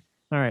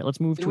 All right, let's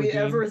move Did to a we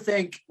game. ever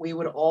think we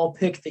would all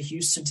pick the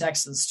Houston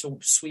Texans to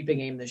sweep a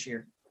game this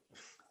year?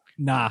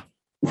 Nah.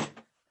 Let's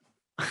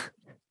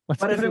But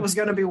go if to- it was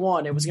going to be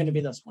one, it was going to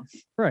be this one.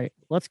 Right.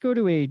 Let's go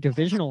to a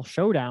divisional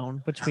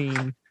showdown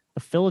between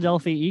the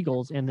Philadelphia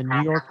Eagles and the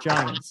New York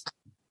Giants.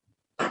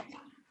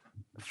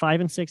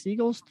 5-6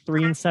 Eagles,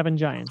 3-7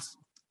 Giants.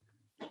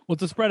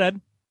 What's the spread,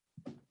 Ed?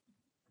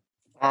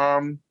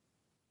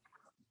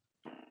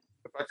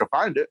 If I could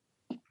find it.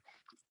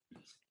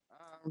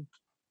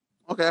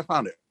 Okay, I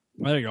found it.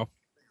 There you go.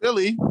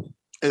 Philly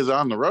is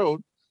on the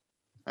road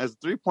as a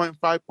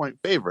 3.5 point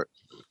favorite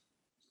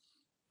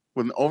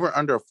with an over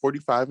under of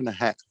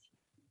 45.5.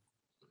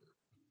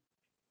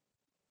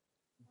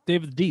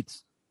 David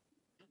Dietz.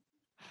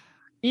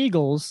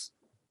 Eagles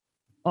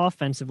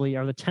offensively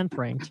are the 10th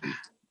ranked.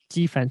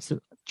 Defensive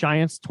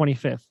Giants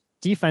 25th.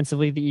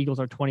 Defensively, the Eagles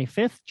are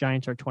 25th,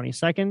 Giants are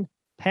 22nd.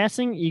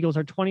 Passing, Eagles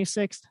are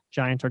 26th,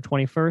 Giants are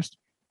 21st.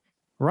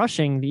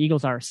 Rushing, the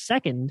Eagles are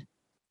second,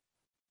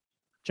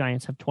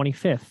 Giants have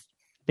 25th.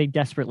 They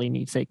desperately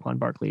need Saquon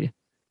Barkley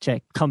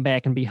to come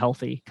back and be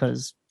healthy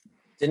because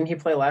Didn't he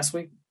play last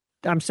week?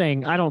 I'm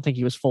saying I don't think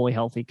he was fully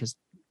healthy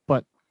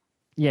but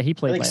yeah, he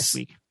played I think last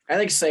week. I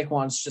think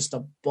Saquon's just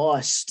a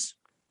bust.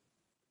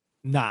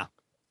 Nah.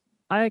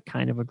 I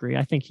kind of agree.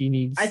 I think he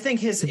needs. I think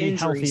his to be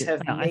injuries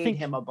healthy. have I made think-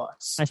 him a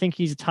bust. I think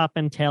he's a top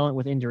end talent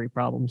with injury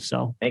problems.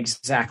 So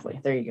Exactly.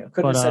 There you go.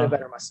 Couldn't But, have said it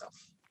better myself.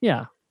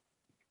 yeah.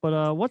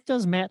 But what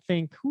does Matt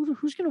think?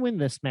 Who's going to win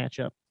this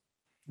matchup?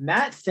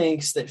 Matt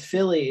thinks that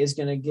Philly is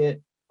going to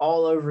get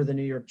all over the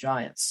New York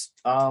Giants.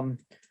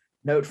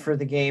 Note for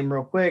the game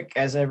real quick,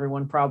 as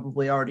everyone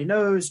probably already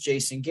knows,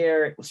 Jason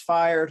Garrett was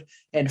fired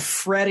and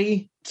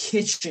Freddie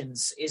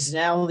Kitchens is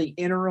now the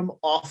interim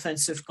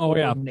offensive Oh,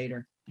 yeah.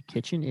 coordinator. The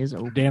kitchen is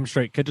open. Damn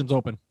straight. Kitchen's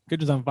open.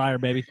 Kitchen's on fire,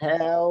 baby.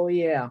 Hell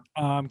yeah.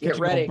 Get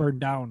Kitchen ready. will burn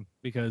down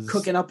because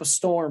Cooking up a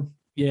storm.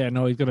 Yeah,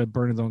 no, he's gonna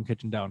burn his own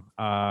kitchen down.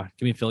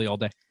 Give me Philly all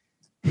day.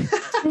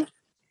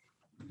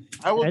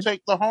 I will Ed?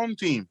 take the home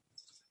team.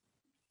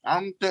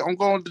 I'm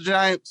going with the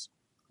Giants.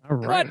 All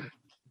right.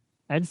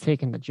 Ed's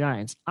taking the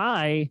Giants.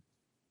 I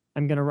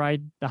am going to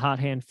ride the hot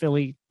hand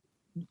Philly.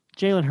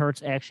 Jalen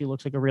Hurts actually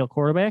looks like a real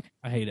quarterback.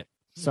 I hate it.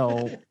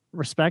 So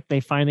respect. They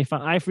finally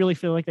found. I really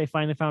feel like they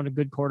finally found a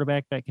good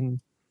quarterback that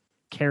can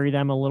carry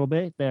them a little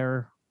bit.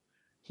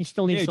 He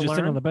still Yeah, needs to just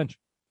sitting learn. on the bench.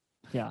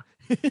 Yeah.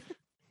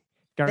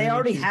 They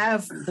already Minshew.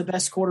 have the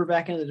best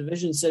quarterback in the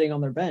division sitting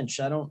on their bench.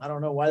 I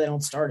don't know why they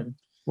don't start him.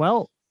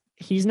 Well,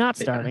 he's not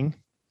starting,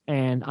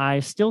 and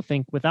I still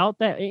think without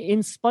that,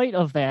 in spite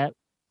of that,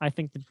 I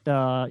think that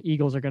the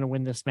Eagles are going to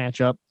win this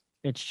matchup.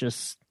 It's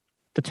just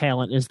the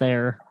talent is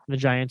there. The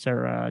Giants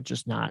are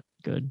just not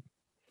good.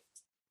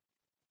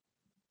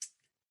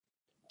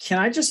 Can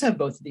I just have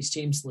both of these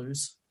teams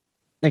lose?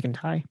 They can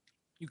tie.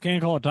 You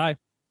can't call it tie.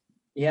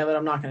 Yeah, but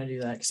I'm not going to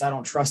do that because I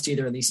don't trust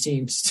either of these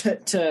teams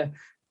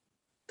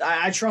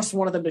I trust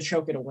one of them to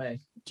choke it away.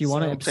 Do you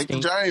want to So, Take the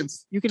abstain?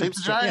 Giants. You can take the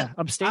abstain. Giants.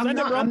 Yeah,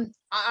 abstain.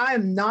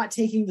 I'm not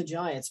taking the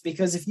Giants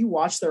because if you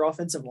watch their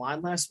offensive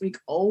line last week,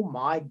 oh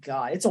my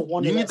God, it's a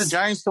wonder. You need the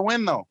Giants to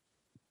win, though.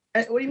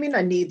 What do you mean?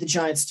 I need the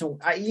Giants to?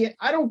 I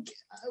don't.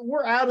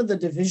 We're out of the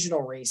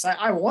divisional race.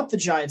 I want the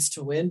Giants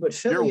to win, but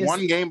You're Philly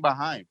one game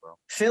behind, bro.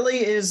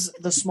 Philly is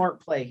the smart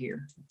play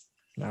here.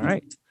 All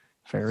right.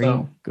 Very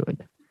So-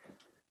 good.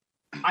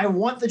 I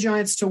want the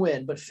Giants to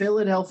win, but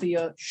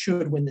Philadelphia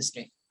should win this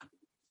game.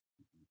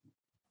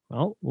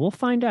 Well, we'll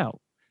find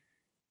out.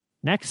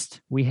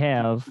 Next, we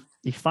have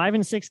the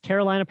 5-6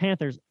 Carolina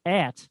Panthers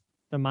at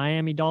the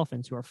Miami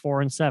Dolphins, who are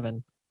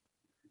 4-7.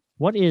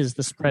 What is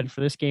the spread for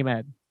this game,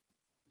 Ed?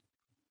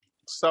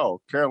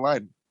 So,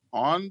 Carolina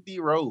on the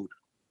road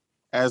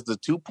as the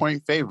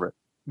 2-point favorite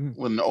Mm.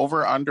 with an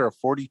over under of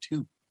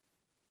 42.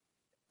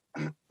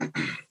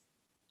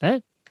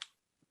 That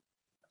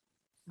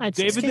I'd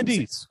say David the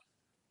game's- Deets.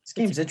 This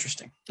game's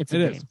interesting. it's a It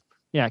game. is.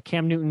 Yeah,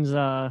 Cam Newton's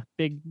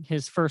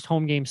his first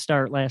home game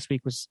start last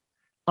week was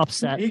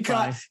upset. He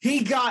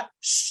got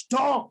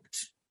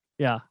stomped.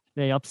 Yeah,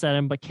 they upset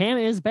him, but Cam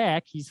is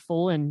back. He's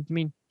full, and I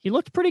mean, he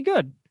looked pretty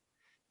good.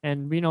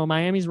 And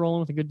Miami's rolling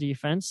with a good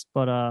defense,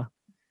 but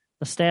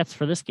the stats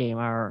for this game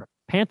are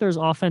Panthers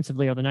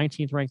offensively are the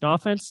 19th ranked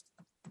offense,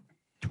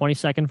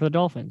 22nd for the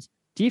Dolphins.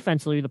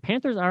 Defensively, the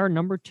Panthers are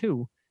number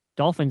 2.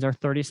 Dolphins are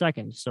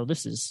 32nd. So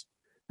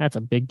that's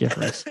a big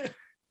difference.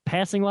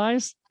 Passing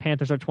wise,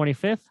 Panthers are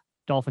 25th,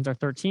 Dolphins are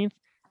 13th,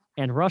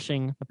 and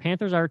rushing, the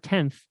Panthers are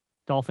 10th,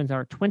 Dolphins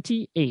are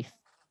 28th.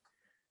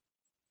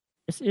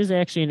 This is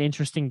actually an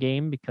interesting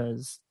game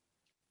because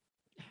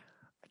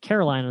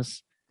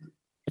Carolina's,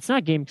 it's not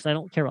a game because I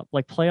don't care about,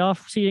 like,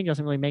 playoff seeding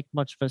doesn't really make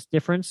much of a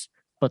difference,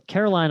 but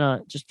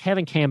Carolina, just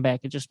having Cam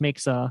back, it just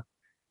makes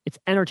it's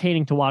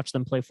entertaining to watch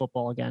them play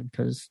football again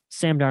because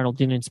Sam Darnold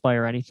didn't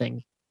inspire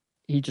anything.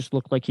 He just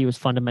looked like he was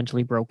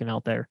fundamentally broken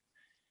out there.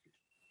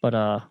 But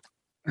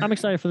I'm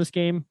excited for this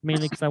game,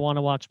 mainly because I want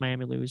to watch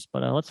Miami lose.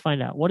 But let's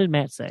find out. What did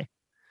Matt say?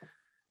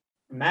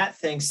 Matt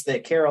thinks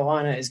that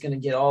Carolina is going to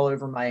get all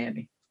over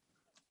Miami.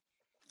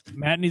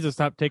 Matt needs to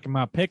stop taking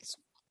my picks.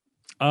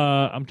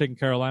 I'm taking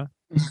Carolina.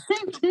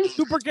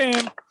 Super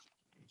Cam.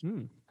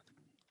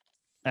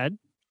 Ed?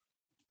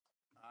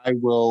 I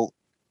will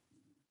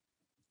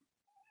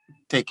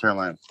take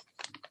Carolina.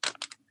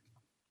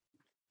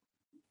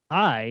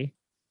 I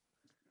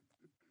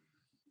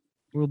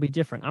will be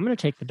different. I'm going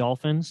to take the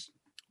Dolphins.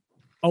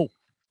 Oh,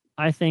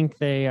 I think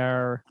they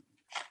are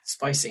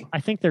spicy.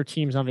 I think their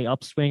team's on the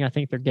upswing. I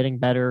think they're getting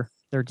better.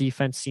 Their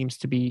defense seems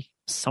to be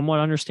somewhat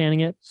understanding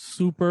it.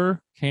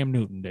 Super Cam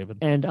Newton, David.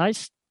 And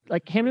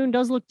Cam Newton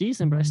does look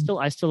decent, but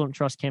I still don't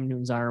trust Cam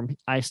Newton's arm.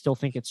 I still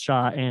think it's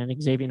shot,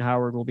 and Xavier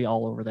Howard will be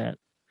all over that.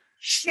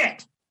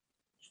 Shit.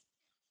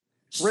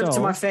 Rip to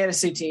my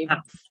fantasy team.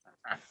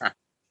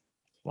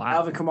 Wow.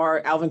 Alvin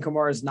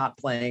Kamara is not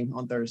playing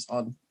on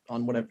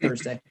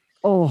Thursday.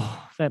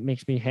 Oh, that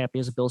makes me happy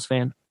as a Bills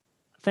fan.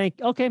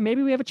 Okay,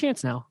 maybe we have a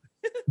chance now.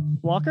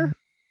 Walker?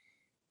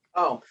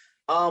 Oh,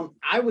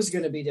 I was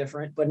going to be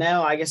different, but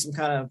now I guess I'm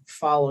kind of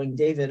following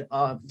David.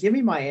 Give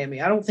me Miami.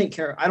 I don't think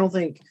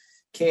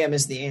Cam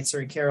is the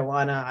answer in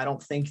Carolina. I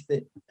don't think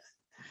that.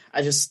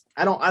 I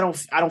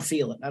don't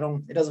feel it.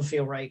 It doesn't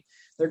feel right.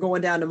 They're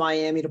going down to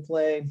Miami to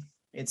play.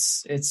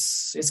 It's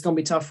going to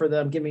be tough for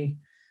them. Give me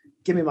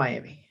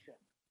Miami.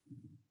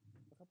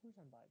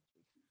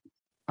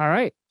 All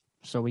right.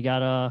 So we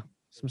got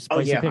some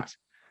spicy picks.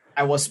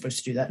 I was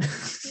supposed to do that.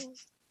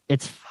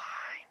 It's fine.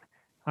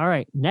 All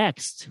right.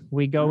 Next,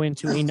 we go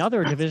into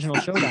another divisional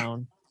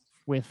showdown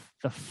with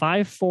the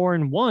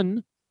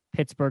 5-4-1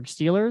 Pittsburgh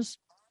Steelers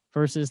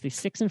versus the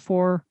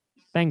 6-4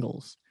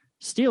 Bengals.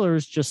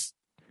 Steelers just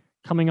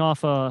coming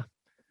off a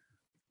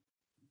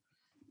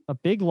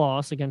big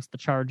loss against the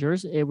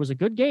Chargers. It was a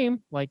good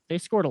game. Like, they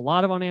scored a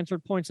lot of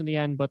unanswered points in the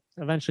end, but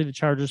eventually the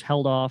Chargers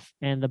held off,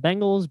 and the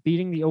Bengals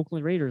beating the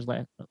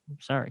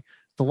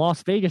the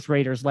Las Vegas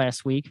Raiders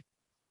last week.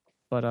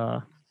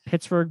 But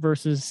Pittsburgh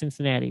versus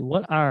Cincinnati.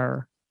 What's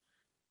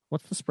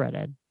the spread,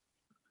 Ed?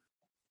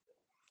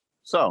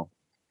 So,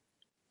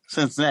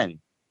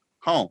 Cincinnati,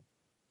 home,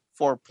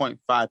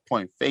 4.5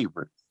 point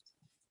favorite.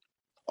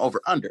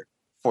 Over under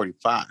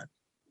 45.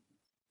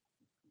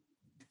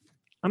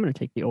 I'm going to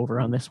take the over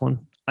on this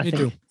one. I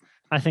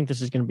think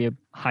this is going to be a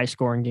high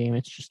scoring game.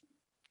 It's just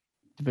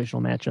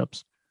divisional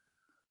matchups.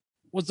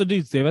 What's the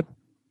deets, David?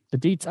 The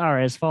deets are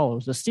as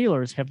follows. The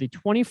Steelers have the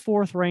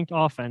 24th ranked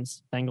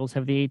offense. Bengals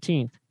have the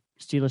 18th.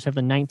 Steelers have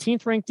the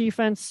 19th ranked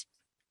defense.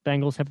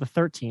 Bengals have the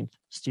 13th.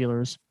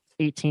 Steelers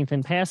 18th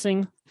in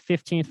passing,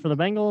 15th for the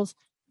Bengals,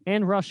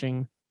 and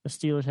rushing. The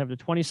Steelers have the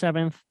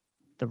 27th.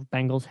 The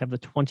Bengals have the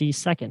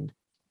 22nd.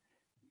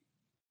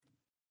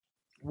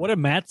 What did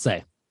Matt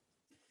say?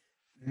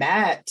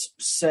 Matt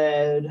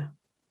said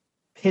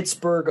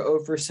Pittsburgh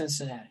over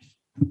Cincinnati.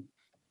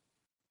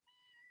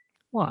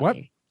 Why? What?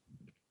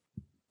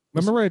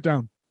 Remember, write it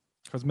down.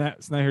 Because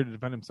Matt's not here to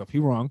defend himself. He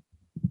wrong.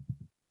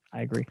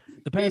 I agree.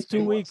 The past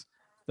 2 weeks,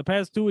 the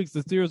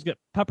Steelers get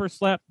pepper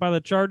slapped by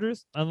the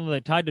Chargers, and then they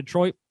tied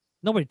Detroit.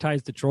 Nobody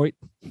ties Detroit.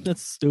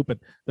 That's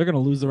stupid. They're going to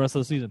lose the rest of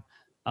the season.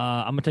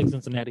 I'm going to take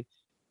Cincinnati.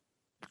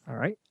 All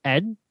right.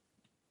 Ed?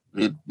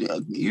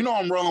 You know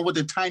I'm rolling with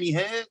the tiny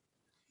head.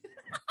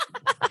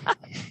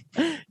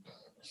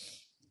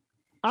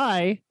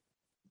 I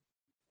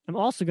am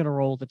also going to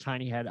roll the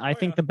tiny head. I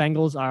think the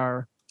Bengals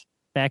are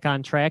back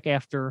on track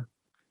after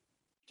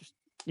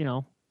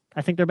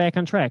I think they're back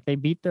on track. They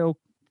beat the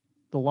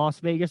Las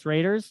Vegas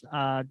Raiders.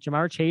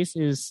 Jamar Chase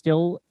is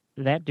still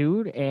that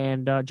dude,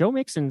 and Joe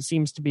Mixon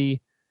seems to be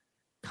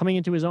coming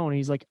into his own.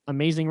 He's like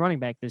amazing running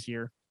back this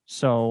year.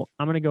 So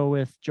I'm going to go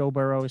with Joe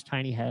Burrow's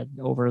tiny head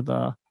over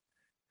the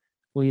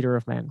leader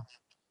of men.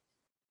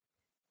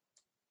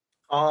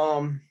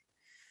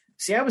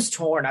 See, I was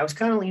torn. I was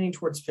kind of leaning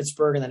towards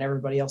Pittsburgh, and then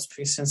everybody else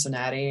picked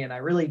Cincinnati, and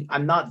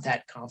I'm not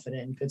that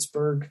confident in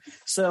Pittsburgh.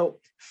 So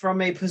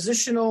from a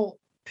positional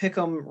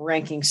pick'em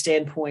ranking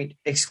standpoint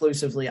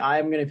exclusively,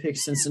 I'm going to pick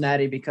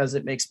Cincinnati because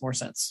it makes more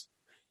sense.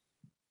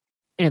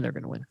 And they're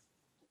going to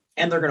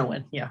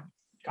win. Yeah.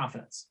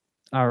 Confidence.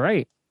 All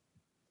right.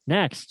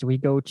 Next, we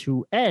go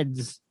to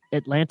Ed's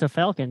Atlanta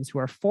Falcons, who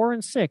are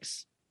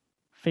 4-6,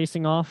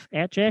 facing off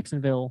at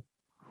Jacksonville,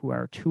 who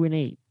are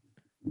 2-8.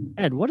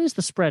 Ed, what is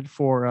the spread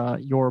for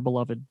your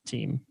beloved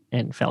team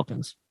and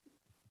Falcons?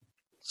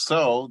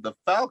 So the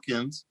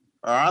Falcons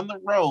are on the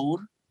road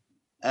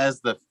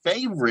as the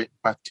favorite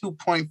by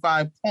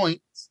 2.5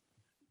 points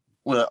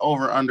with an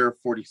over-under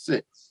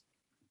 46.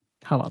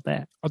 How about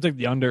that? I'll take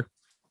the under.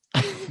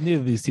 Neither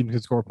of these teams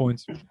can score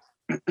points.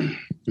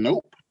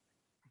 Nope.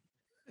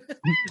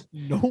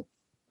 Nope.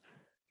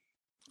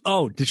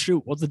 Oh, to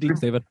shoot. What's the deeds,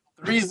 David?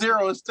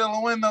 3-0 is still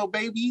a win, though,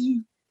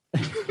 baby.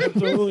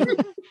 Absolutely.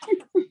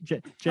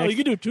 Jack, You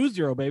can do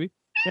 2-0, baby.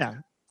 yeah.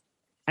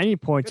 Any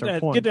points are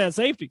points. Get that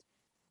safety.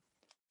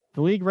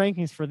 The league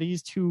rankings for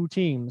these two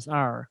teams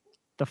are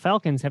the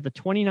Falcons have the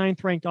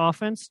 29th ranked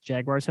offense,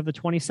 Jaguars have the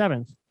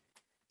 27th.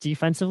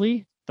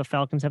 Defensively, the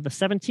Falcons have the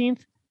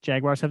 17th,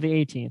 Jaguars have the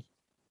 18th.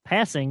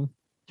 Passing,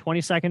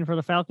 22nd for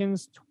the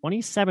Falcons,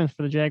 27th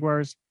for the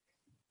Jaguars,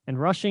 and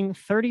rushing,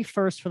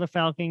 31st for the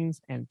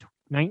Falcons and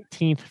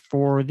 19th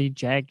for the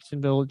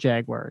Jacksonville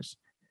Jaguars.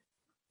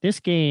 This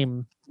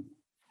game,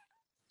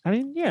 I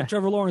mean, yeah.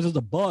 Trevor Lawrence is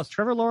a bust.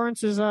 Trevor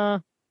Lawrence is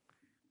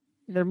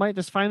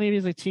this finally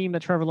is a team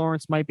that Trevor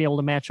Lawrence might be able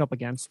to match up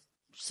against,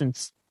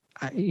 since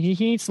he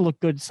needs to look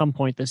good at some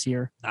point this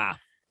year. Nah,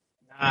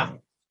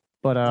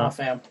 But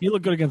fam. You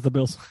look good against the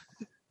Bills.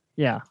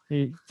 yeah,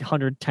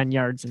 110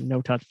 yards and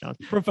no touchdowns.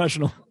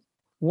 Professional.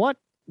 What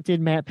did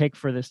Matt pick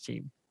for this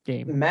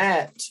game?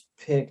 Matt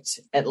picked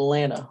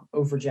Atlanta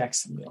over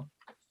Jacksonville.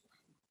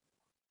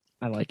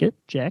 I like it,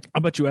 Jack. I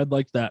bet you Ed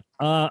liked that.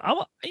 I'm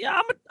gonna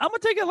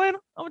take Atlanta.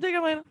 I'm gonna take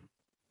Atlanta.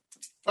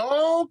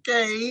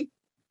 Okay.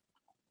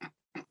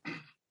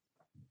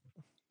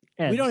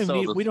 Ed, We don't So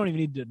even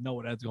need to know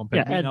what Ed's gonna pick.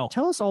 yeah, We Ed, know.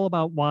 tell us all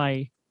about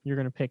why you're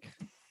going to pick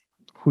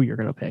who you're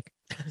going to pick.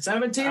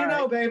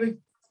 17-0, baby.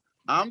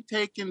 I'm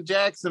taking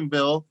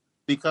Jacksonville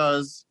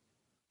because...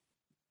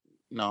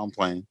 No, I'm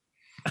playing.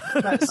 I was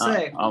about to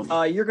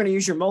say, you're going to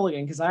use your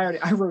mulligan because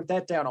I wrote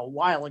that down a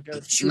while ago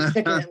that you were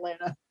picking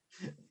Atlanta.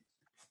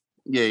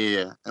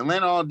 Yeah.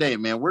 Atlanta all day,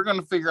 man. We're going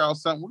to figure out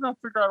something. We're going to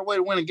figure out a way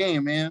to win a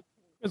game, man.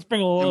 Let's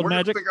bring a And little we're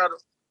magic.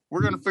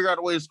 We're going to figure out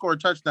a way to score a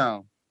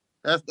touchdown.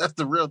 That's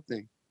the real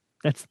thing.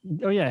 Have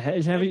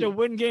To you,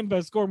 win game,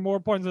 but score more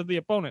points than the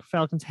opponent.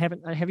 Falcons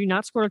have you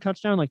not scored a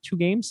touchdown in like 2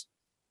 games?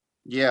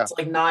 Yeah. It's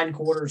like 9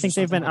 quarters. I think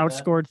they've been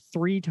outscored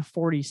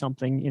 3-40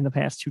 something in the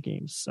past 2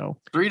 games. So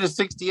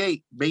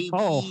 3-68, baby.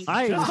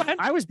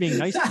 I was being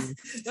nice to you.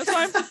 That's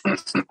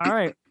fine. All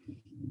right,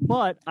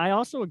 but I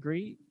also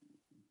agree.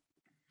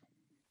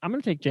 I'm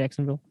going to take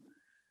Jacksonville.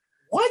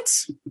 What?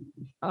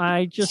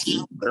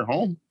 They're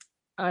home.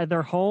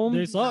 They're home.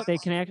 They suck. They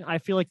can. I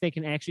feel like they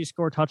can actually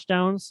score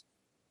touchdowns.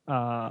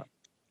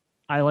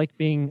 I like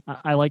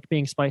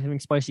having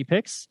spicy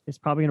picks. It's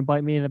probably going to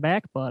bite me in the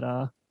back,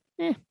 but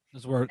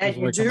This word. And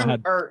you do,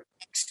 or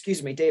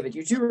excuse me, David,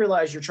 you do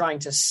realize you're trying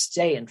to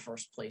stay in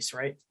first place,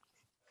 right?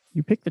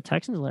 you picked the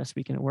Texans last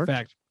week and it worked.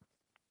 Fact.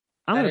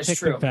 I'm That going is to pick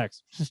true. the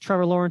Facts. This is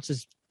Trevor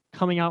Lawrence's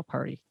coming out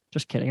party.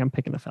 Just kidding. I'm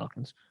picking the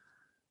Falcons.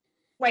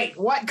 Wait,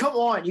 what? Come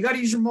on. You got to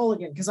use your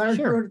mulligan because I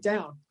already Sure. wrote it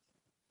down.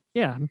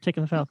 Yeah, I'm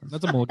taking the Falcons.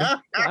 That's a mulligan.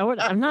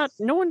 I'm not.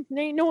 No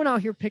one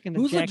out here picking the.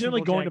 Who's Jacksonville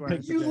legitimately going to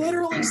Jaguars. pick You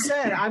literally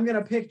said, I'm going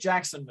to pick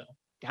Jacksonville.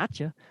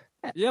 Gotcha.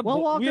 Yeah, Well, well,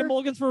 we Walker- have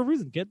mulligans for a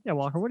reason, kid. Yeah,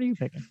 Walker. What are you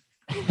picking?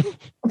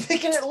 I'm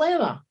picking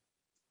Atlanta.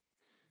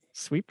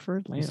 Sweep for You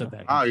Atlanta. said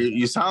that. Oh,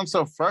 you sound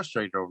so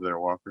frustrated over there,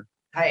 Walker.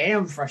 I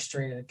am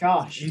frustrated.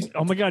 Gosh.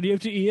 Oh my god,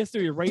 he has to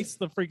erase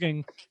the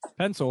freaking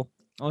pencil.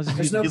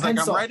 There's no He's like,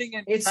 pencil. I'm writing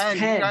in It's pen.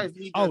 pen. You guys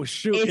need to- Oh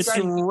shoot! It's It's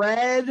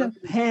red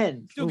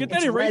pen. Dude, get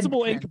that It's red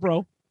erasable pen. ink,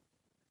 bro.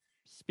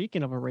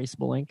 Speaking of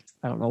erasable ink,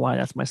 I don't know why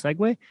that's my segue.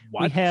 We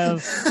What?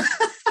 have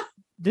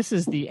this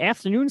is the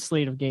afternoon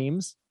slate of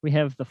games. We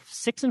have the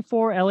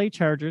 6-4 LA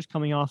Chargers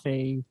coming off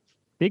a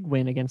big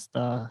win against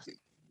the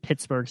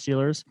Pittsburgh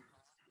Steelers,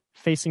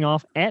 facing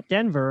off at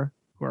Denver,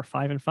 who are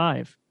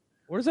 5-5.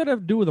 What does that have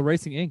to do with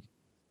erasing ink?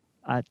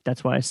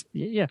 That's why.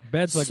 Yeah.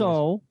 Bad segue.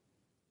 So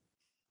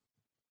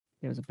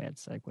it was a bad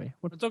segue.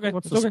 It's okay.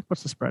 What's It's the, okay.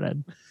 What's the spread,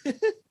 Ed?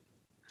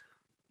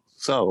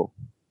 So,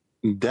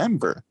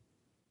 Denver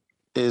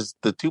is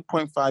the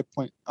 2.5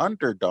 point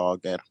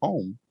underdog at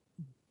home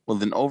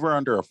with an over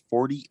under of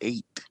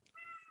 48.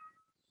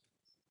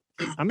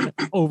 I'm gonna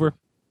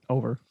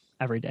Over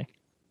every day.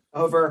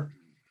 Over.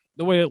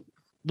 the way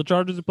the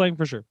Chargers are playing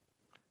for sure.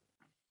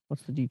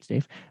 What's the deets,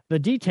 Dave? The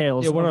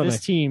details Yeah, what of are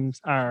this teams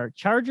are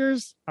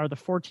Chargers are the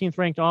 14th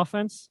ranked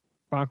offense,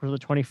 Broncos are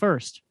the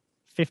 21st.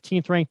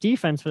 15th ranked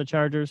defense for the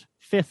Chargers,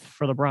 5th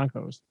for the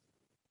Broncos.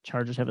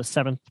 Chargers have the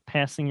 7th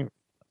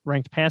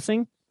ranked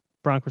passing,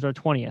 Broncos are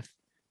 20th.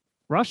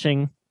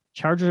 Rushing,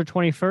 Chargers are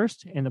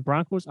 21st, and the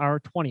Broncos are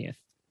 20th.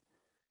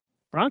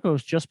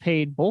 Broncos just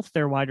paid both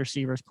their wide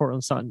receivers,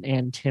 Cortland Sutton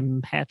and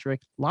Tim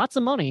Patrick, lots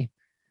of money,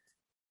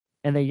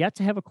 and they yet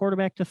to have a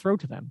quarterback to throw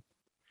to them.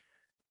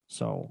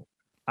 So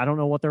I don't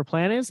know what their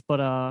plan is,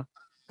 but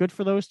good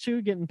for those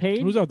two getting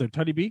paid. Who's out there?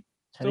 Teddy B.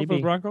 Teddy Still for the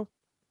B. Broncos.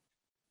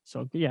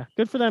 So yeah,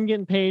 good for them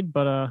getting paid,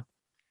 but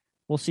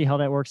we'll see how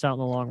that works out in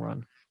the long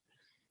run.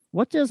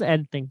 What does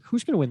Ed think?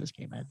 Who's going to win this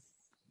game, Ed?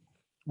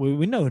 We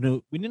didn't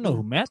know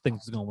who Matt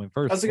thinks is going to win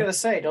first. I was going to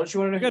say, don't you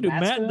want to We know got to who do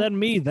Matt's Matt, gonna- then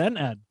me, then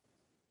Ed.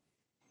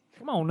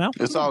 Come on now.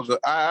 It's all good.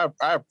 I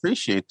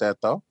appreciate that,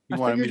 though. I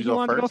wanted me figured to you go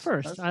wanted first? to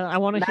go first. I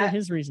want to hear Matt-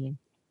 his reasoning.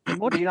 Do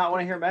you not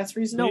want to hear Matt's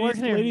reason? No,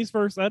 ladies, we're here. ladies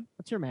first, Ed.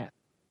 What's your Matt?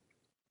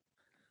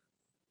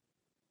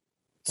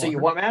 So you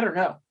want Matt or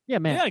no? Yeah,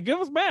 Matt. Yeah, give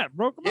us Matt,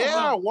 bro. Come on.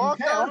 Yeah,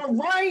 Walker.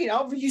 Okay,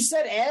 all right. You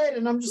said Ed,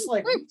 and I'm just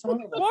like, what are you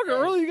talking about? Walker,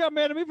 earlier you got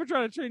mad at me for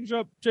trying to change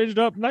it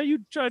up. Now you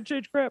try to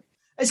change crap.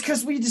 It's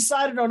because we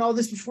decided on all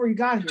this before you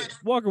got here.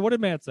 Walker, what did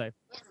Matt say?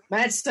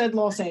 Matt said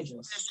Los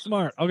Angeles.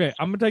 Smart. Okay,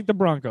 I'm gonna take the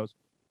Broncos.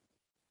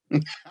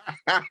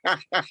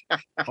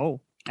 Oh,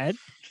 Ed?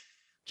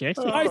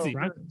 Jackson? Spicy.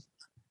 Broncos.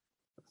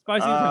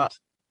 Spicy. as hell.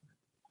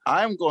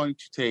 I'm going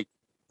to take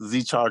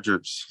the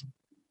Chargers.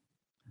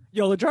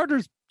 Yo, the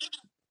Chargers.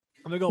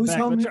 I'm gonna go Who's back.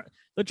 home?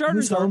 The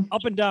Chargers Who's are home?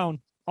 up and down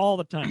all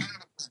the time.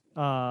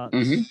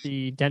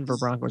 The Denver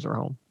Broncos are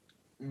home.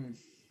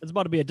 It's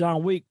about to be a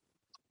down week.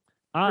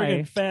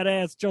 Friggin' fat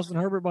ass Justin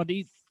Herbert about to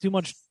eat too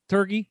much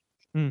turkey.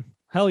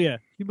 Hell yeah,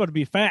 you about to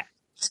be fat.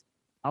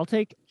 I'll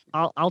take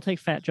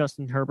fat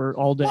Justin Herbert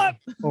all day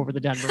over the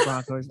Denver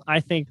Broncos.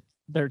 I think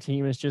their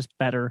team is just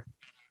better.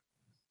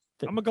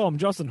 I'm gonna call him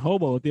Justin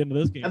Hobo at the end of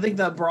this game. I think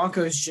the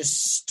Broncos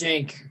just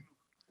stink.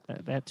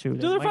 That too.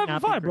 Dude, they're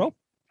 5-5, bro.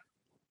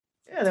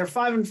 Yeah, they're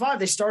 5-5.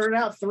 They started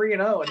out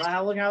 3-0, and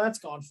now look how that's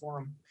gone for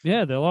them.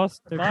 Yeah, they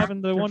lost 5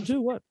 and they 1-2.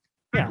 What?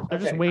 Yeah, they're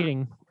just Okay.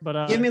 waiting.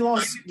 But Give me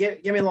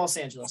Los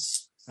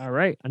Angeles. all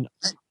right, an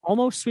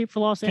almost sweep for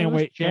Los Can't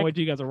Angeles. wait. Can't wait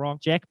till you guys are wrong.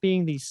 Jack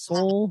being the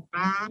sole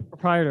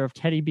proprietor of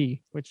Teddy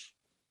B, which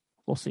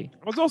we'll see.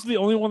 I was also the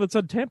only one that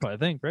said Tampa, I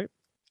think, right?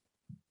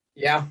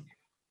 Yeah.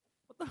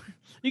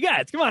 You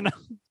guys, come on now.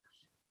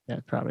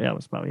 That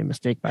was probably a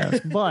mistake by us.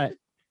 But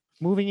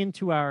moving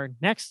into our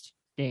next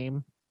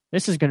game,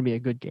 this is going to be a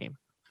good game.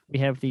 We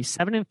have the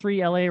 7-3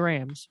 LA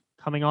Rams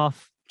coming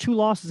off 2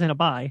 losses and a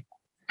bye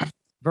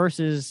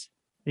versus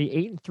the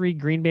 8-3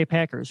 Green Bay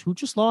Packers, who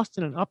just lost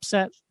in an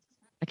upset.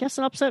 I guess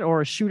an upset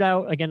or a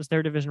shootout against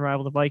their division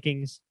rival, the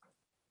Vikings.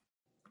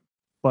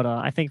 But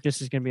I think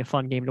this is going to be a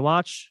fun game to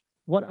watch.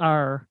 What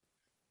are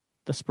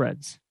the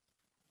spreads,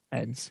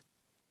 Eds?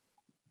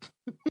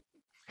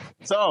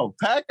 So,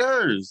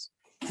 Packers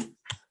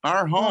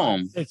are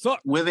home It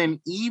sucks. with an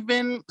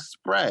even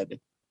spread,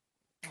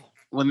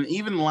 with an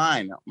even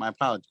line. My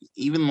apologies.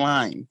 Even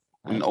line.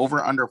 And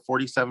over under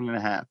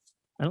 47.5.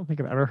 I don't think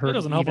I've ever heard That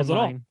doesn't of help even us at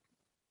all. line.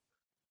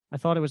 I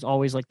thought it was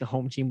always like the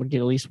home team would get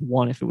at least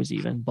one if it was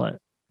even, but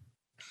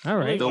all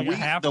right. The Like a week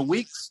half. the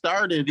week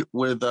started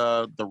with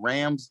the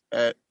Rams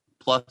at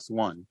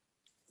 +1,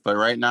 but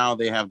right now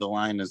they have the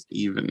line as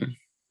even.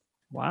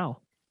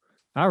 Wow.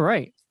 All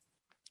right.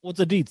 What's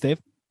the deets,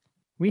 Dave?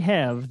 We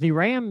have the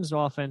Rams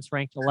offense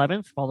ranked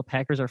 11th, while the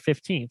Packers are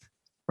 15th.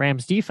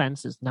 Rams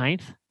defense is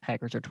 9th.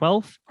 Packers are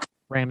 12th.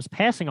 Rams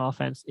passing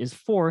offense is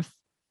 4th.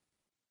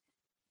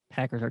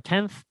 Packers are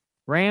 10th.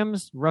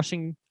 Rams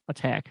rushing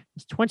attack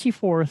is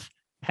 24th.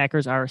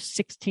 Packers are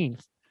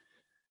 16th.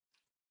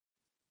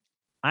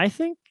 I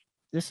think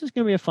this is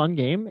going to be a fun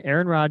game.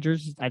 Aaron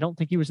Rodgers, I don't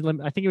think he was.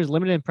 I think he was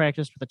limited in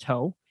practice with a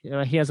toe.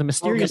 He has a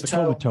mysterious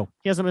toe.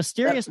 He has a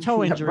mysterious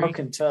toe Yeah, injury.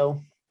 broken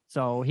toe.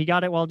 So he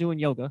got it while doing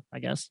yoga, I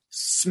guess.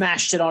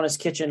 Smashed it on his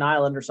kitchen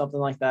island or something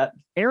like that.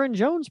 Aaron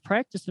Jones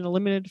practiced in a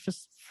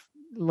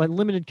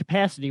limited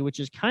capacity, which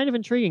is kind of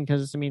intriguing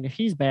because, I mean, if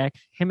he's back,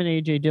 him and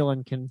A.J.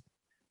 Dillon can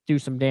do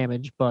some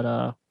damage. But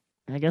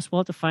I guess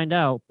we'll have to find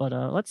out. But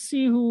let's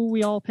see who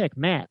we all pick.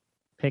 Matt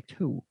picked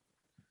who?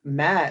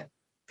 Matt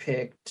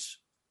picked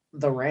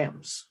the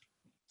Rams.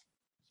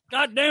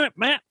 God damn it,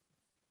 Matt.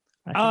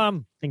 I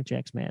think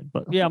Jack's mad.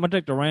 But Yeah, I'm gonna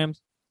take the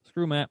Rams.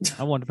 Screw Matt.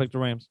 I wanted to pick the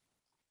Rams.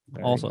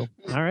 Also,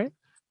 All right.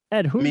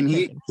 Ed, who I mean, you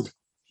he picking?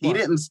 he What?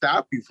 didn't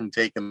stop you from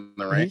taking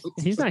the Rams.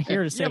 He's not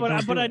here to say. yeah, but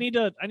don't do I it. need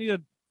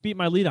to beat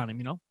my lead on him.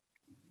 You know,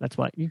 That's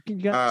what you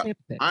got.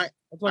 Tampa pick. I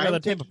that's why I got the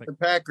I'm Tampa taking pick.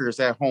 the Packers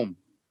at home.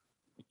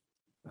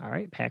 All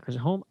right, Packers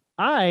at home.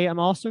 I am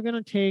also going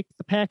to take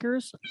the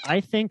Packers.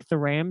 I think the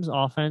Rams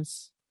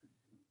offense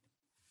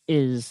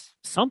is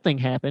something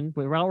happened.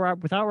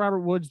 Without Robert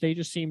Woods, they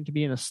just seem to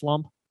be in a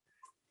slump.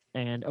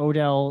 And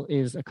Odell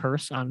is a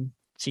curse on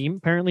team.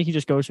 Apparently, he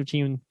just goes to a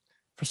team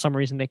for some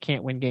reason they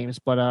can't win games.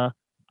 But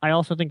I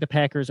also think the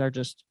Packers are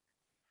just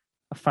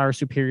a far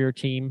superior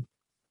team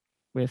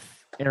with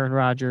Aaron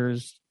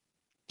Rodgers,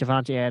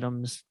 Devontae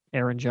Adams,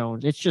 Aaron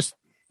Jones. It's just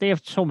they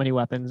have so many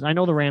weapons. I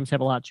know the Rams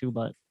have a lot too,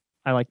 but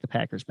I like the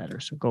Packers better.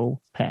 So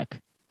go Pack,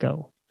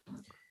 go.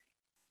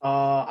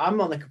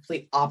 I'm on the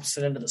complete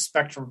opposite end of the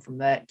spectrum from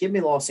that. Give me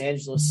Los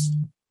Angeles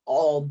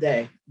all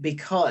day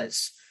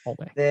because All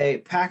day.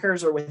 the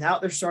Packers are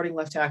without their starting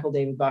left tackle,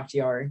 David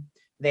Bakhtiari.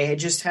 They had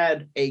just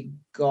had a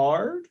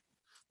guard.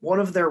 One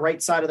of their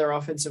right side of their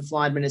offensive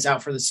linemen is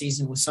out for the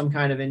season with some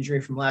kind of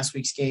injury from last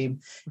week's game.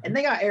 And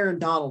they got Aaron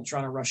Donald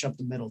trying to rush up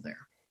the middle there.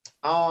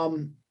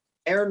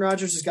 Aaron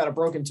Rodgers has got a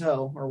broken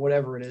toe or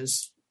whatever it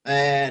is.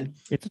 And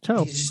It's a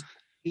toe.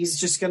 he's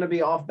just going to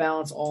be off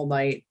balance all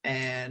night.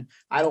 And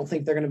I don't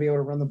think they're going to be able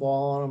to run the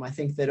ball on him. I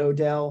think that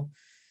Odell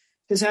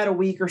has had a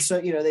week or so.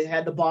 You know, they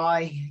had the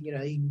bye. You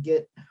know, he can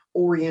get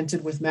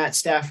oriented with Matt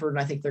Stafford.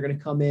 And I think they're going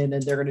to come in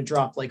and they're going to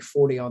drop like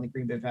 40 on the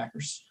Green Bay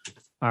Packers.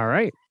 All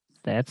right.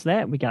 That's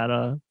that. We got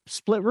a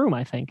split room,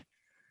 I think.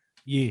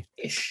 Yeah.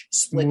 Ish.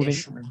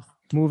 Split-ish.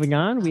 Moving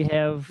on, we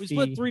have We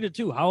split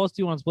 3-2. How else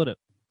do you want to split it?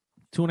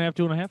 2.5,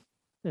 2.5?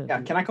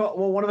 Yeah, can I call?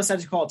 Well, one of us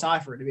had to call a tie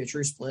for it to be a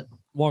true split.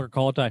 Walker,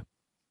 call a tie.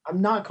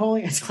 I'm not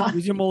calling a tie.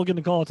 Use your mulligan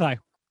to call a tie.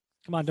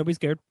 Come on, don't be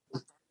scared.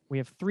 We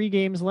have 3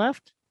 games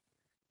left.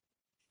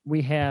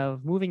 We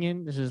have moving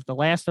in. This is the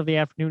last of the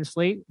afternoon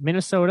slate.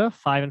 Minnesota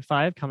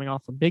 5-5, coming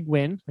off a big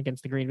win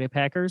against the Green Bay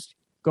Packers,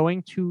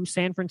 going to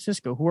San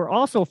Francisco, who are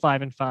also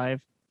 5-5,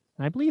 and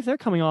I believe they're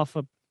coming off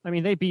a. I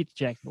mean, they beat the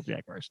Jacksonville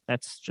Jaguars.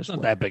 That's just It's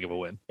not that big of a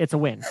win. It's a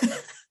win.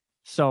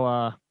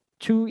 So,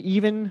 2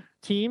 even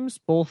teams,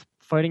 both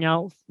fighting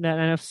out that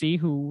NFC.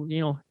 Who,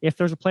 if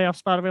there's a playoff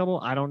spot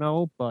available, I don't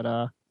know,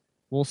 but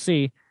we'll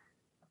see.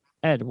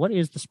 Ed, what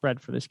is the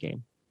spread for this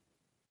game?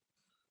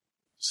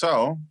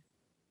 So,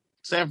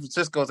 San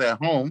Francisco's at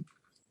home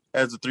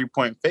as a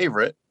 3-point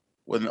favorite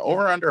with an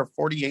over-under of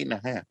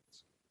 48.5.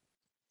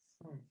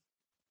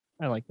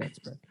 I like that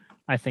spread.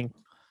 I think.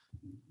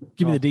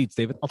 Give me the deets,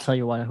 David. I'll tell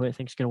you who I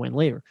think is going to win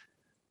later.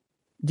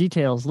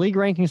 Details, league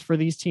rankings for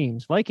these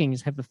teams.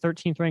 Vikings have the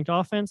 13th ranked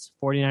offense.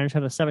 49ers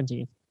have the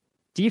 17th.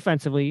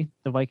 Defensively,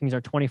 the Vikings are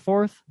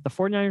 24th. The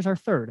 49ers are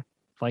 3rd.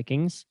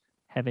 Vikings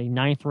have a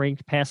 9th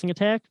ranked passing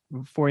attack.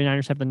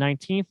 49ers have the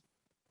 19th.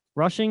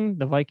 Rushing,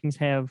 the Vikings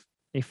have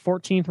a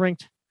 14th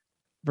ranked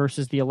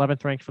versus the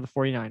 11th ranked for the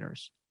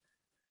 49ers.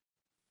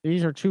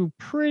 These are 2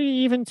 pretty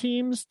even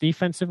teams.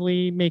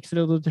 Defensively makes it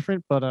a little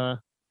different, but I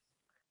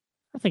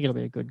think it'll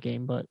be a good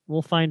game, but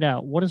we'll find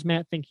out. What does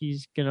Matt think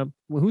who's going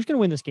to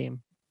win this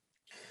game?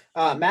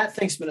 Matt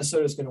thinks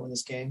Minnesota's going to win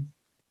this game.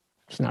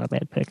 It's not a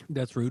bad pick.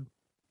 That's rude.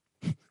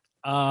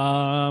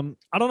 I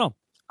don't know.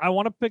 I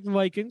want to pick the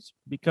Vikings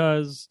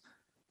because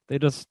they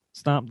just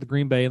stomped the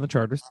Green Bay and the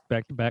Chargers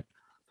back to back.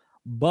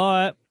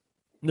 But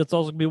that's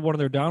also going to be one of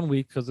their down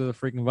weeks because of the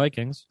freaking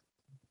Vikings.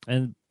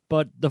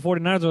 But the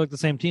 49ers are like the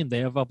same team. They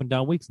have up and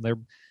down weeks,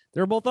 and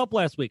they were both up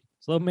last week.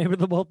 So maybe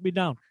they'll both be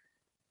down.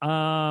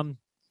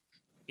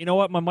 You know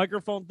what? My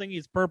microphone thingy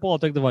is purple. I'll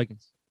take the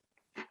Vikings.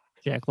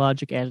 Jack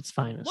Logic at its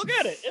finest. Look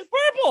at it. It's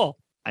purple.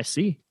 I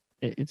see.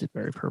 It's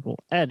very purple.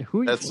 Ed,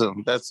 who? That's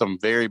some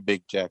very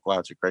big Jack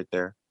logic right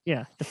there.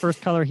 Yeah, the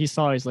first color he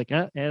saw, he's like,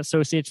 it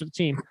associates with the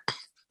team.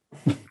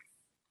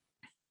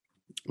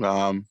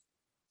 I'm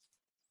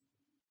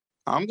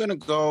gonna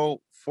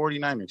go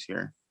 49ers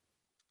here.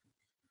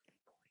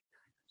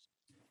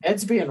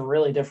 Ed's being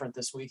really different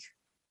this week.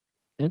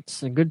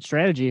 It's a good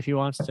strategy if he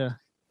wants to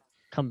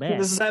come back.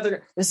 This is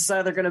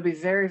either going to be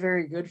very,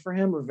 very good for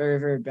him or very,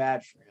 very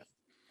bad for him.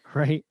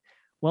 Right.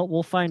 Well,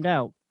 we'll find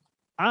out.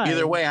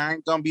 Either way, I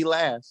ain't gonna be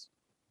last.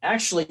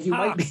 Actually, you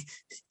might be.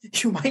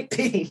 You might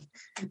be.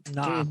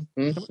 Nah.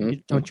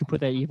 Don't you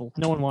put that evil.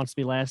 No one wants to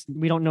be last.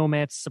 We don't know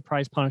Matt's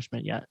surprise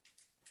punishment yet.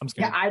 I'm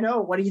scared. Yeah, I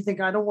know. What do you think?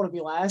 I don't want to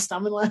be last.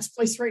 I'm in last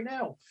place right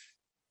now.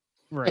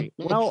 Right.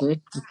 Well,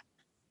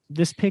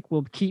 this pick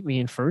will keep me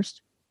in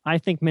first. I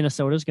think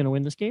Minnesota's going to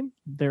win this game.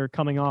 They're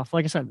coming off,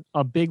 like I said,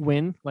 a big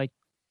win. Like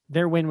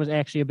their win was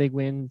actually a big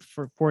win.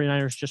 For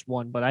 49ers just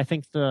won, but I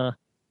think the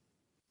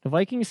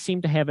Vikings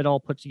seem to have it all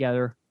put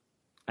together.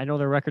 I know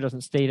their record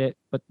doesn't state it,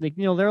 but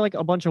they're like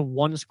a bunch of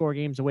 1-score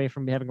games away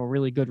from having a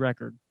really good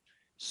record.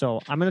 So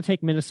I'm going to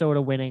take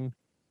Minnesota winning.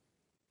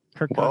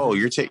 Kirk Whoa,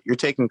 Cousins. you're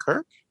taking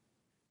Kirk?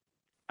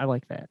 I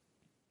like that.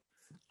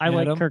 I Adam?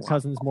 like Kirk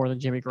Cousins more than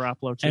Jimmy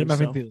Garoppolo too. Adam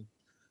so. MVP.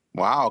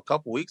 Wow, a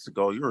couple weeks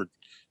ago you were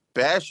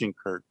bashing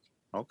Kirk.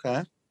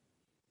 Okay.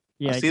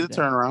 Yeah, I see the did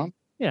that. turnaround.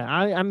 Yeah,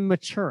 I'm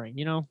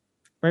maturing,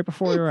 right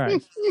before your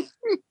eyes.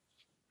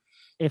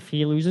 If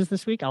he loses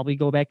this week,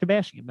 go back to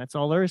bashing him. That's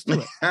all there is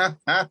to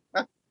it.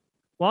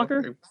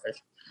 Walker?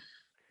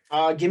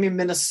 Give me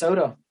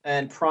Minnesota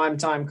and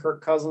primetime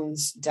Kirk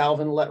Cousins,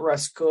 Dalvin, let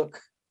rest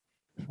cook,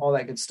 all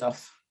that good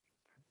stuff.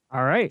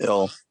 All right.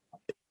 Ill.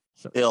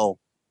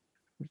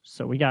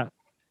 So we got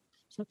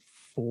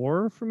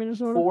 4 for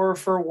Minnesota?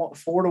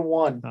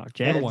 4-1. Oh,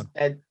 Jack.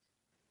 Ed,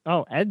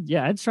 Ed.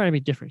 Yeah, Ed's trying to be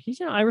different.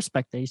 I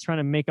respect that. He's trying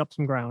to make up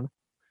some ground.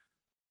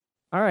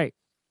 All right.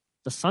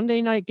 The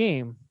Sunday night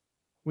game.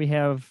 We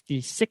have the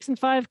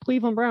 6-5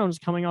 Cleveland Browns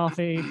coming off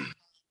they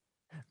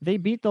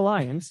beat the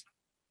Lions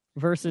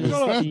versus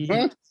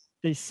the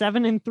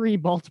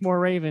 7-3 Baltimore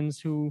Ravens,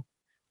 who,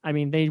 I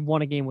mean, they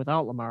won a game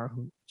without Lamar.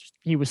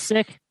 He was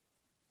sick.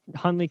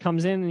 Hundley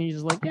comes in and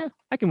he's like, yeah,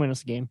 I can win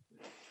us a game.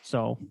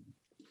 So,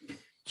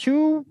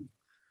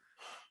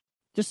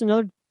 just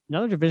another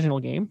divisional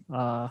game.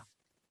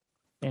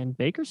 And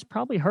Baker's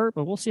probably hurt,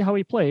 but we'll see how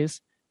he plays.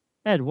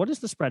 Ed, what is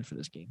the spread for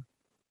this game?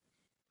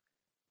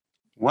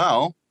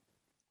 Well,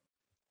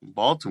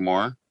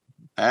 Baltimore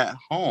at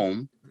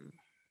home,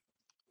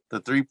 the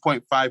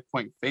 3.5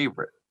 point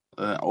favorite,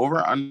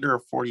 over under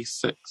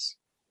 46.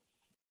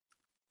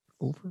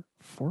 Over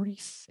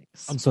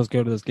 46. I'm so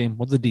scared of this game.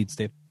 What's the deeds,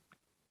 Dave?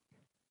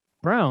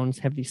 Browns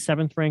have the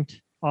 7th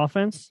ranked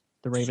offense.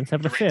 The Ravens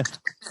have the 5th.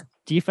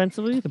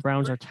 Defensively, the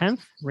Browns are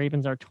 10th.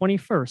 Ravens are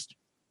 21st.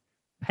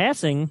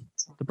 Passing,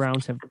 the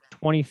Browns have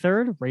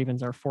 23rd.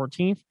 Ravens are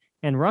 14th.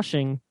 And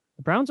rushing,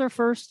 the Browns are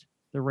 1st.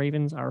 The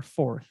Ravens are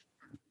 4th.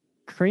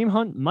 Kareem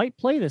Hunt might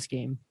play this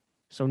game.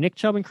 So Nick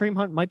Chubb and Kareem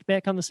Hunt might be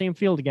back on the same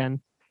field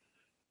again.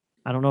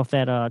 I don't know if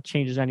that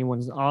changes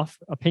anyone's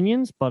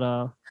opinions,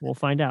 but we'll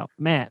find out.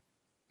 Matt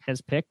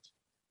has picked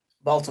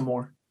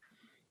Baltimore.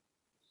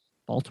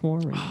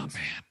 Ravens. Oh man,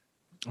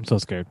 I'm so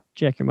scared.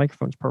 Jack, your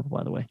microphone's purple,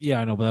 by the way.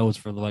 Yeah, I know, but that was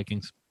for the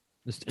Vikings.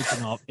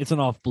 It's an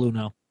off blue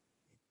now.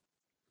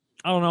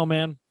 I don't know,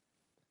 man.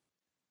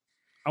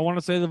 I want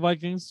to say the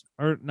Vikings,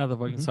 or not the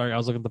Vikings. Sorry, I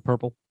was looking at the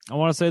purple. I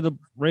want to say the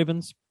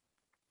Ravens,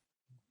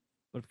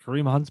 but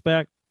Kareem Hunt's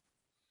back.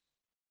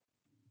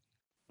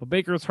 But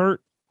Baker's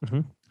hurt.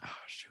 Mm-hmm. Oh,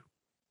 shoot.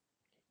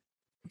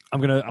 I'm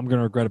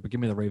gonna regret it, but give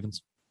me the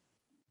Ravens.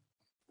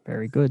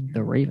 Very good.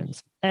 The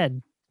Ravens.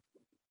 Ed.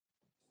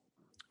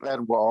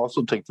 And we'll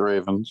also take the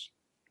Ravens.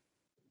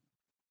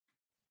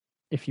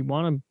 If you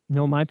want to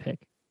know my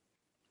pick,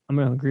 I'm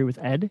going to agree with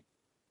Ed,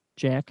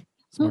 Jack,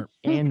 Smart.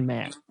 and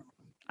Matt.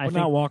 But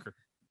not Walker.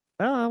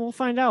 We'll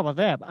find out about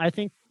that. But I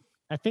think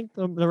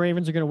the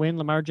Ravens are going to win.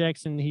 Lamar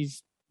Jackson,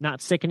 he's not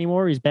sick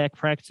anymore. He's back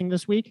practicing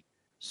this week,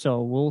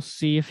 so we'll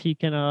see if he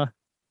can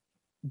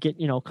get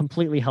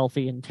completely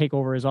healthy and take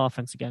over his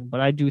offense again. But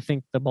I do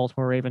think the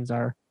Baltimore Ravens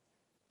are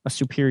a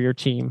superior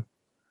team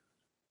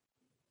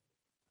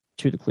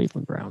to the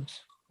Cleveland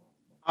Browns.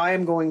 I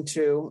am going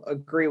to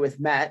agree with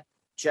Matt,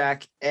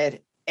 Jack,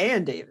 Ed,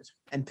 and David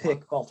and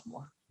pick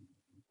Baltimore.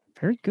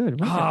 Very good.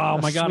 Oh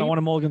my God, I want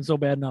a mulligan so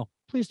bad now.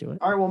 Please do it.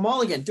 All right, well,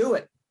 Mulligan, do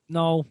it.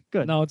 No,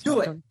 Good. No, it's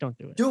Do fine. it. Don't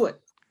do it. Do it.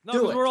 No,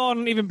 Do 'cause it. we're all on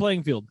an even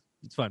playing field.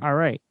 It's fine. All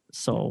right.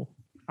 So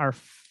our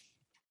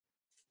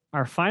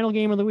final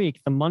game of the week,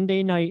 the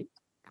Monday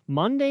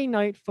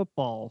night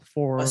football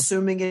for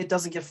Assuming it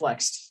doesn't get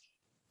flexed.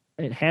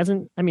 it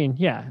hasn't. I mean,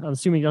 yeah, I'm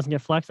assuming it doesn't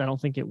get flexed. I don't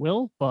think it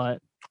will, but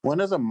When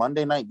has a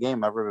Monday night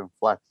game ever been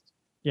flexed?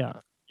 yeah,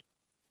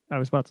 I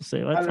was about to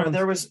say I don't know,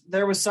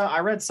 there was some. I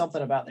read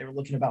something about they were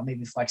looking about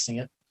maybe flexing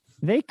it.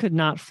 they could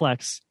not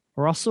flex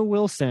Russell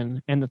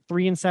Wilson and the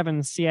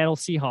 3-7 Seattle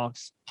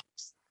Seahawks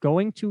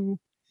going to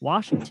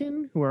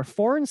Washington, who are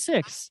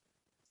 4-6.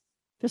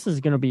 This is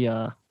going to be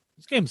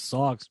This game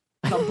sucks.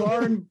 A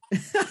barn.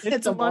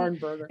 it's a a barn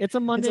burner. it's a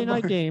Monday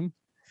night barn. game.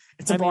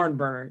 It's a barn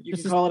burner. You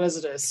can call it as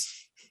it is.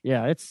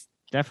 Yeah, it's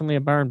definitely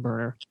a barn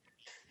burner.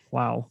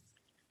 Wow.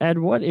 Ed,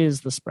 what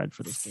is the spread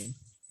for this game?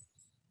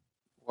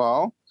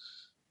 Well,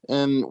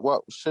 in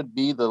what should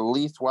be the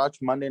least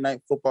watched Monday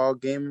night football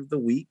game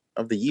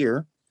of the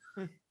year,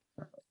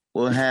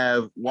 we'll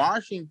have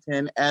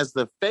Washington as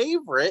the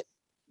favorite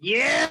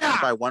Yeah.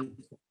 by one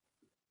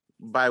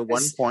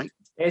point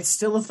It's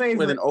still a favorite.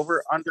 with an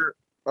over under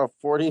of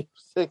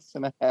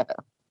 46.5.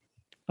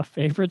 A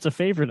favorite's a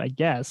favorite, I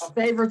guess. A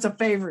favorite's a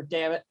favorite.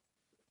 Damn it.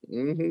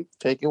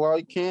 Take it while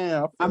you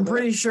can. I'm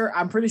pretty sure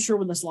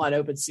when this line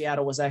opened,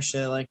 Seattle was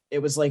actually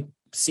like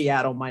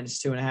Seattle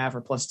minus 2.5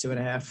 or plus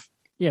 2.5.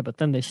 Yeah, but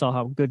then they saw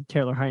how good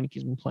Taylor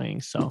Heineke's been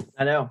playing. So,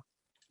 I know.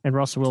 and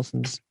Russell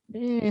Wilson's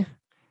league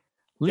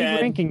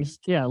Dead. rankings.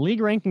 Yeah, league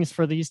rankings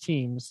for these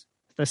teams.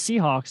 The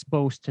Seahawks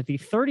boast the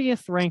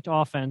 30th ranked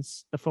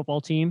offense. The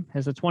football team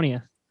has the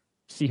 20th.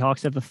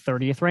 Seahawks have the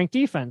 30th ranked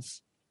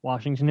defense.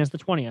 Washington has the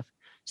 20th.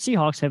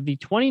 Seahawks have the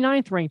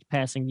 29th ranked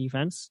passing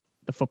defense.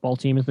 The football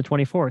team is the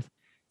 24th.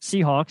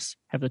 Seahawks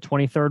have the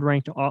 23rd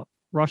ranked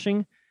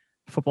rushing.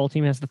 The football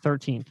team has the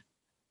 13th.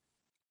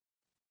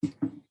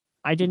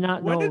 I did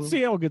not know When did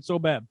Seattle get so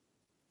bad?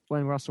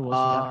 when Russell Wilson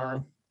got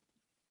hurt.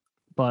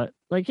 But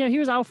he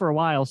was out for a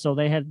while, so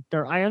they had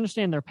I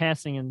understand their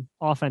passing and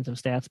offensive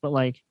stats,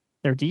 but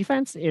their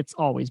defense, it's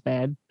always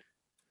bad.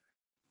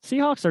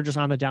 Seahawks are just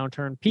on the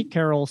downturn. Pete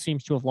Carroll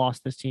seems to have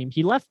lost this team.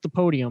 He left the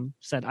podium,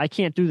 said, "I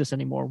can't do this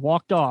anymore,"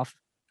 walked off.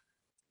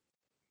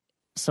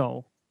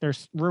 So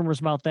there's rumors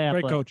about that.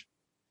 Great but coach.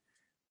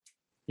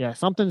 yeah,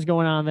 something's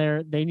going on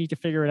there. They need to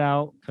figure it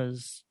out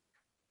because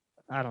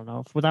I don't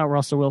know. Without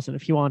Russell Wilson,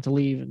 if he wanted to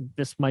leave, and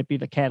this might be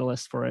the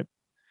catalyst for it.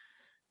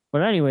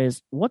 But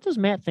anyways, what does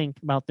Matt think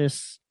about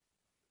this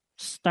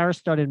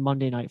star-studded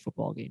Monday night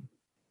football game?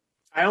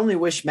 I only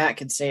wish Matt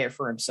could say it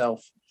for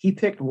himself. He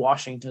picked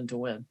Washington to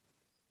win.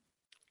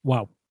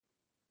 Wow.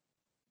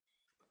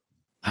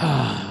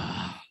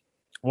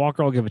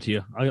 Walker, I'll give it to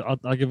you.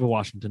 I'll give it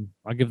Washington.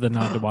 I'll give the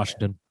nod to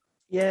Washington.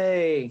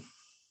 Yay.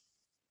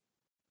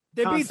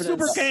 They beat Confidence.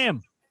 Super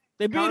Cam.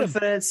 They beat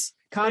him.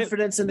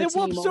 Confidence in the They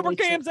team. whooped Super only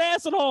to- Cam's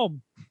ass at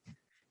home.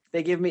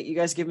 you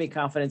guys give me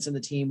confidence in the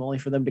team only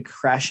for them to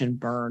crash and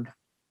burn.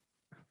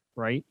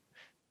 Right?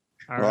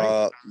 All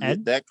right.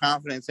 Ed? That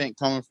confidence ain't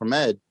coming from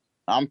Ed.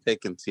 I'm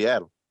picking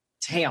Seattle.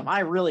 Damn, I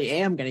really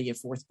am going to get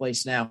fourth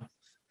place now.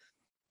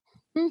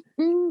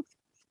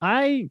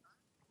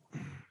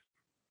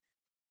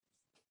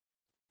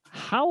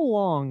 How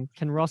long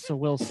can Russell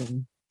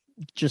Wilson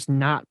just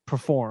not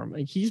perform?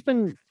 He's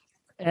been,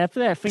 after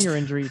that finger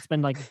injury, it's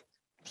been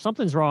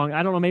something's wrong.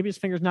 I don't know. Maybe his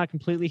finger's not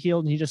completely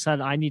healed, and he just said,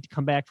 "I need to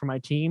come back for my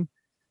team."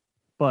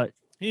 But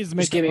He's Just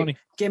making money.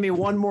 give me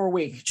one more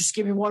week. Just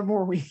give me one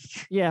more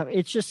week. yeah,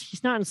 it's just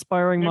he's not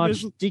inspiring Maybe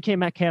much. it's- DK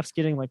Metcalf's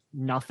getting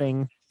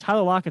nothing.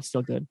 Tyler Lockett's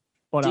still good,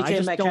 but I DK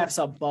just Metcalf's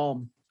a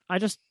bum. I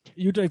just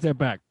You take that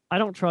back. I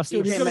don't trust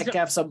Dude, the he's DK gonna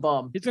Metcalf's a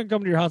bum. He's going to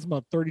come to your house in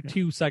about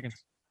 32 seconds.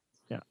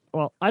 Yeah.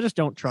 Well, I just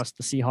don't trust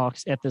the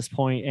Seahawks at this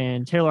point.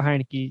 And Taylor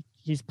Heineke,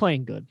 he's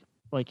playing good,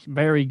 like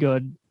very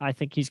good. I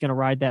think he's going to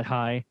ride that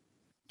high.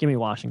 Give me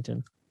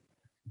Washington.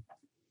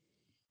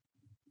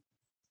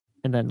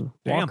 And then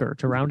Walker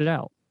to round it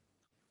out.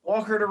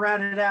 Walker to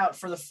round it out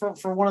for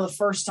one of the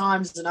first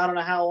times, and I don't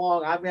know how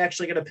long. I'm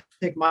actually going to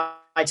pick my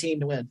team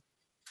to win.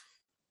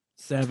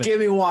 7. Give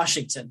me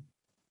Washington.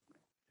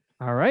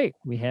 All right.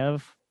 We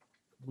have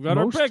We got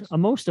our picks.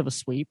 most of a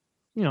sweep.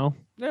 You know,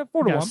 Yeah,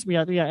 4-1. we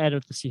got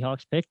added the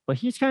Seahawks pick, but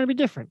he's trying to be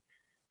different.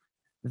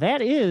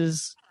 That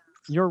is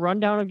your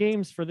rundown of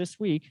games for this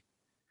week.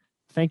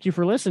 Thank you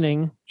for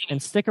listening,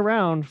 and stick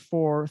around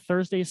for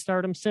Thursday's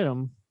Stardom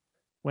Situm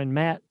when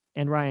Matt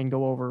and Ryan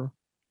go over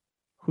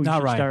who Not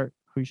should Ryan. start.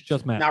 Who should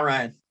Just Matt. Not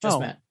Ryan. Just Oh.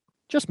 Matt.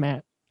 Just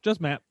Matt. Just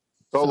Matt.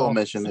 Solo So-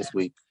 mission this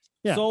week.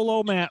 Yeah.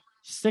 Solo Matt.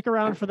 Stick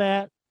around for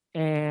that,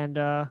 and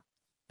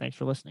thanks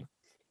for listening.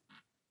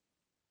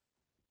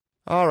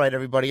 All right,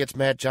 everybody, it's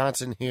Matt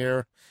Johnson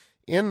here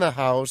in the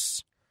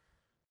house.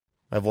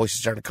 My voice is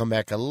starting to come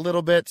back a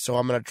little bit, so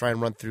I'm going to try and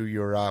run through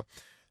your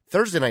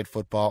Thursday night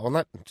football. Well,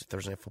 not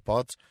Thursday night football,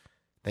 it's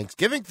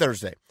Thanksgiving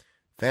Thursday.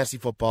 Fantasy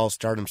football,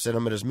 Stardom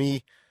Situm. It is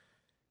me,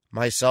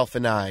 myself,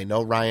 and I.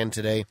 No Ryan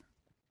today,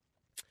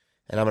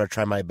 and I'm going to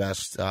try my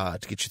best to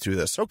get you through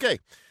this. Okay,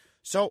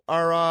 so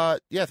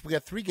we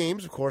got 3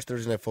 games, of course,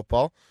 Thursday night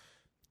football.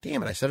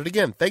 Damn it, I said it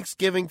again.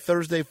 Thanksgiving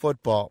Thursday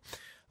football.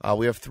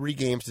 We have 3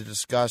 games to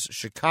discuss: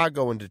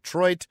 Chicago and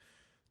Detroit,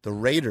 the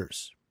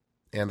Raiders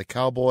and the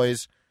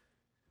Cowboys,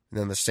 and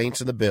then the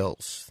Saints and the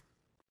Bills.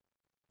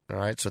 All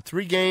right, so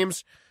 3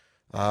 games,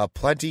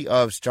 plenty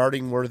of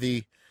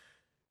starting-worthy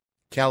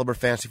caliber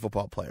fantasy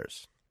football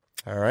players.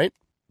 All right.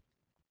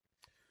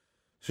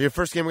 So your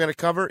first game we're going to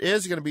cover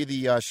is going to be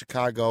the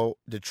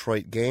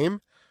Chicago-Detroit game.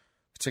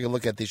 Let's take a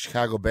look at the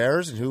Chicago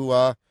Bears and who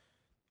I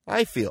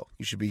feel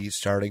you should be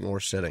starting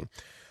or sitting.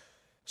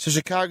 So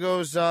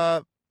Chicago's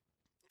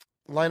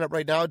lineup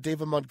right now: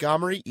 David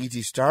Montgomery,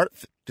 easy start.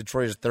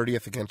 Detroit is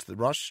 30th against the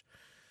rush.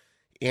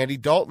 Andy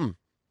Dalton,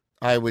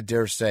 I would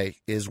dare say,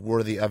 is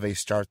worthy of a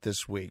start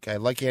this week. I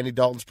like Andy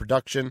Dalton's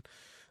production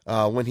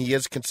when he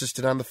is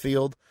consistent on the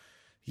field.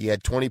 He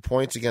had 20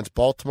 points against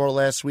Baltimore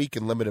last week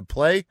in limited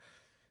play,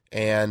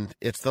 and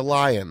it's the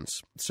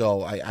Lions.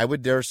 So I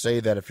would dare say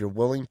that if you're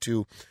willing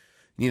to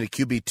need a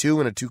QB2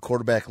 in a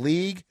 2-quarterback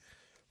league,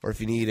 or if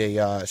you need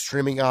a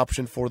streaming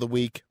option for the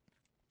week,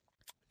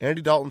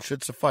 Andy Dalton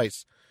should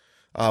suffice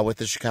with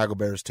the Chicago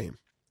Bears team.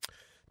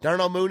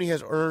 Darnell Mooney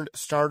has earned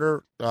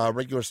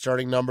regular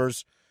starting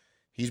numbers.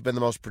 He's been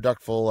the most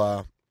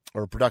productive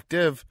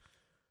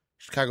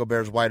Chicago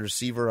Bears wide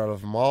receiver out of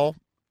them all.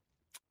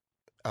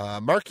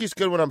 Marquise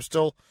Goodwin, I'm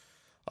still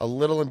a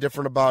little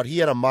indifferent about. He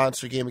had a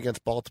monster game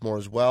against Baltimore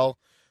as well,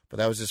 but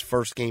that was his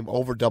first game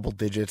over double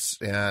digits,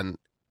 and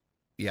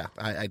yeah,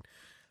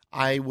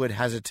 I would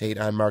hesitate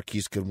on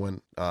Marquise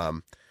Goodwin.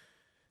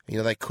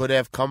 That could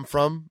have come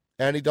from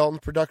Andy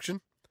Dalton's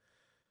production,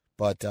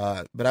 but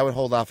I would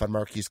hold off on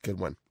Marquise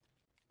Goodwin.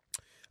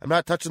 I'm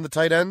not touching the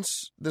tight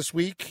ends this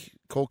week,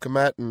 Cole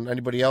Kmet and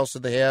anybody else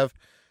that they have.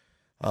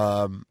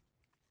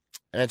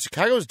 And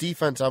Chicago's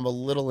defense, I'm a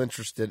little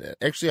interested in.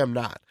 Actually, I'm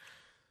not.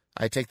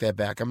 I take that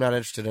back. I'm not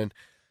interested in.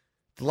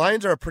 The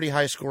Lions are a pretty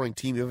high-scoring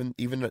team,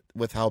 even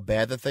with how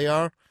bad that they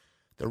are.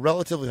 They're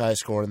relatively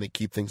high-scoring, and they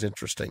keep things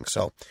interesting.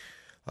 So,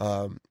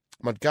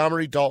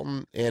 Montgomery,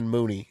 Dalton, and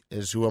Mooney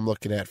is who I'm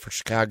looking at for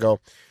Chicago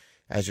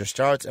as your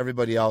starts.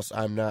 Everybody else,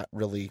 I'm not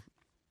really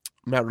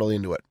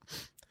into it.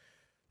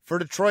 For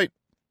Detroit,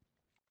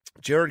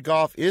 Jared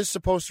Goff is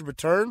supposed to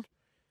return.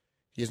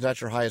 He is not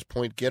your highest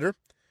point getter.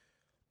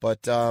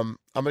 But I'm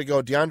going to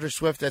go DeAndre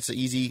Swift. That's an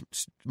easy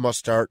must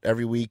start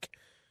every week.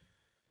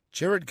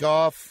 Jared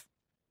Goff,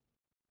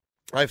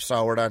 I've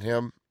soured on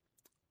him.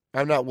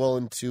 I'm not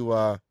willing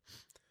to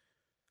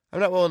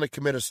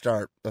commit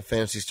a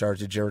fantasy start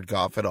to Jared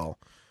Goff at all,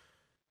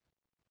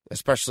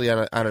 especially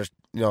on a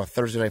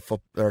Thursday night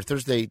football or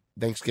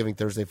Thanksgiving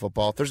Thursday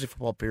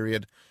football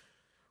period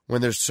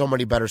when there's so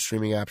many better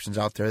streaming options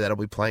out there that'll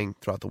be playing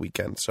throughout the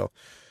weekend. So,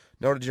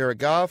 no to Jared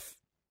Goff.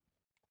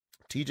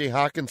 T.J.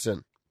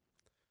 Hawkinson.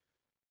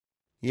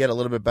 He had a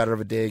little bit better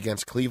of a day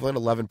against Cleveland,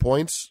 11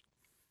 points.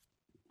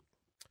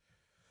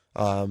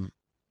 High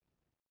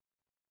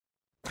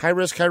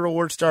risk, high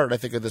reward start, I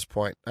think, at this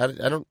point. I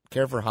don't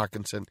care for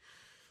Hawkinson.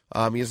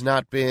 He has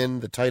not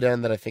been the tight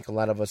end that I think a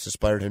lot of us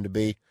aspired him to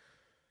be.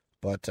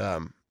 But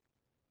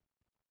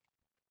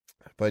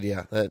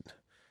yeah,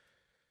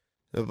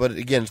 but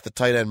again, it's the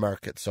tight end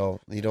market, so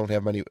you don't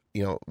have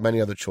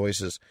many other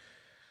choices.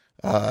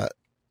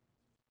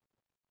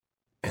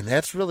 And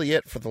that's really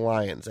it for the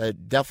Lions.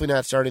 Definitely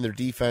not starting their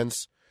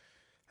defense.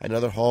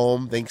 Another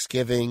home,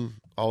 Thanksgiving,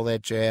 all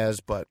that jazz.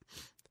 But,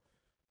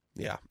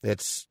 yeah,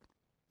 it's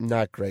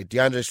not great.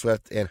 DeAndre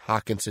Swift and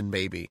Hawkinson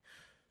maybe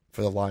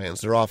for the Lions.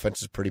 Their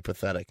offense is pretty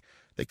pathetic.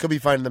 They could be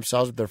finding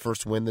themselves with their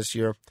first win this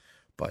year.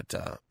 But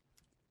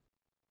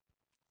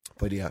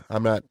yeah,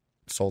 I'm not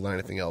sold on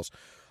anything else.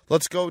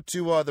 Let's go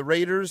to the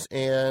Raiders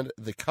and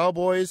the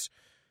Cowboys.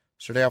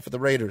 Starting off with the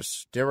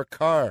Raiders. Derek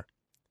Carr.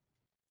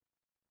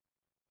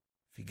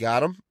 If you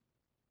got him.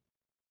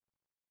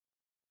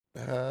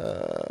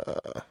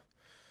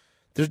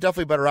 There's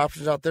definitely better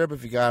options out there, but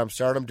if you got him,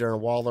 start him. Darren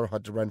Waller,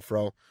 Hunter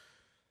Renfrow,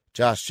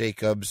 Josh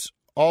Jacobs.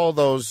 All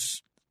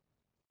those,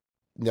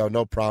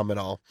 no problem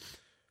at all.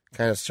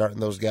 Kind of starting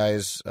those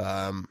guys.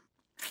 If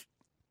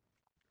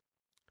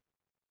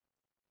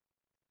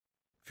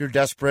you're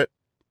desperate,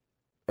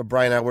 or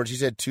Brian Edwards,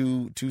 he's had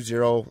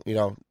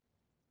 2-0,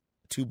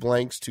 2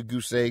 blanks, 2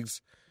 goose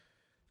eggs.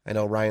 I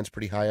know Ryan's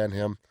pretty high on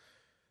him.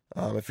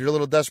 If you're a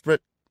little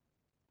desperate,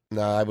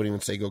 I wouldn't even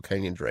say go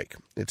Kenyon Drake.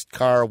 It's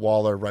Carr,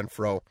 Waller,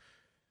 Renfrow,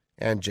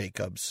 and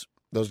Jacobs.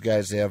 Those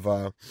guys have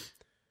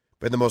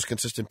been the most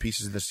consistent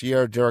pieces this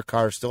year. Derek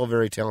Carr is still a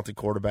very talented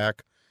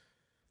quarterback,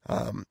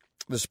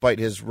 despite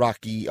his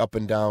rocky up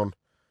and down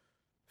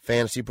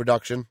fantasy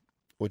production,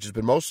 which has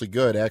been mostly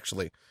good,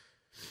 actually.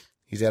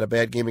 He's had a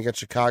bad game against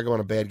Chicago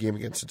and a bad game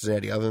against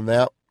Cincinnati. Other than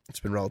that, it's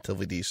been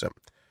relatively decent.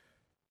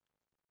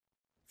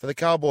 For the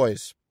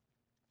Cowboys,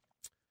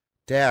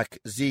 Dak,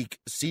 Zeke,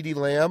 CeeDee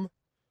Lamb,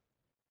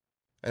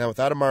 and then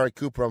without Amari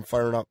Cooper, I'm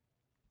firing up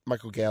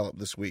Michael Gallup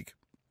this week.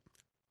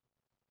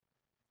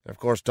 And of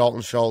course,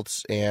 Dalton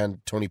Schultz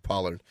and Tony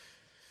Pollard.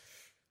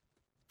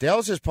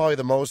 Dallas is probably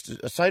the most,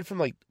 aside from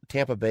like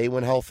Tampa Bay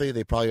when healthy,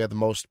 they probably have the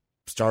most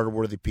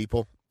starter-worthy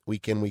people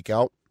week in, week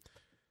out.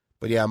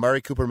 But yeah,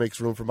 Amari Cooper makes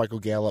room for Michael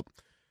Gallup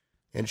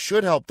and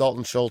should help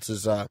Dalton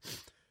Schultz's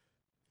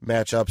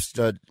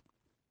matchups.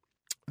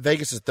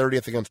 Vegas is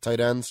 30th against tight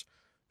ends.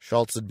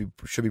 Schultz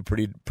should be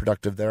pretty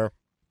productive there.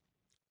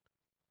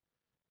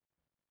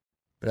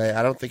 But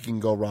I don't think you can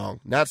go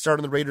wrong. Not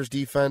starting the Raiders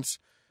defense,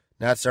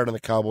 not starting the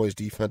Cowboys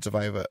defense if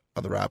I have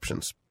other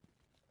options.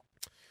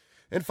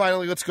 And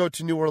finally, let's go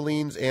to New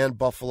Orleans and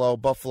Buffalo.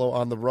 Buffalo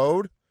on the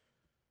road,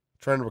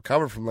 trying to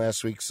recover from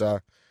last week's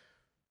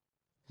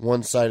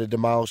one-sided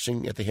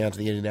demolishing at the hands of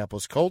the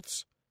Indianapolis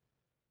Colts.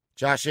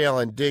 Josh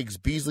Allen, Diggs,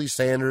 Beasley,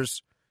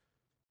 Sanders,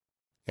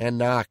 and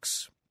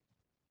Knox.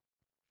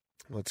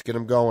 Let's get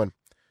them going.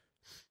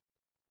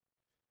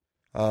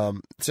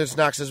 Since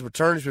Knox has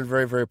returned, he's been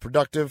very, very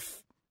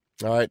productive.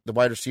 All right, the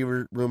wide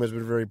receiver room has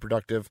been very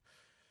productive.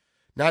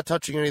 Not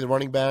touching any of the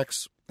running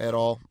backs at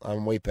all.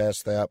 I'm way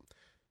past that.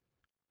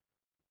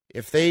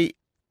 If they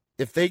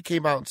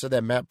came out and said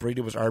that Matt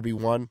Breida was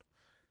RB1,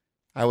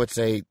 I would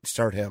say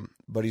start him.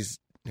 But he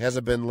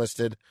hasn't been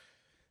listed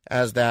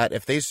as that.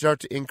 If they start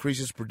to increase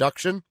his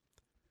production,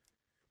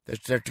 they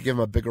start to give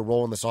him a bigger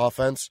role in this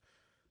offense,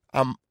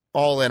 I'm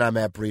all in on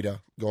Matt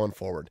Breida going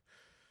forward.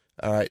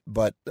 All right,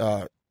 but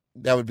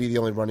that would be the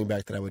only running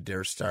back that I would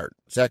dare start.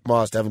 Zach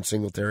Moss, Devin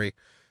Singletary,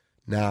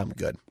 I'm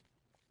good.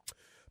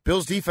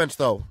 Bills defense,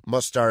 though,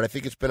 must start. I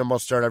think it's been a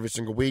must start every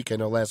single week. I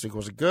know last week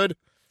wasn't good,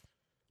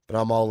 but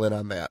I'm all in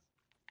on that.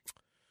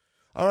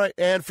 All right,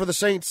 and for the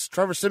Saints,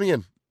 Trevor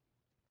Siemian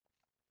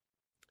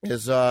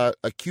is a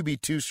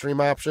QB2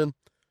 stream option.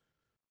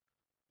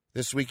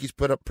 This week he's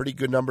put up pretty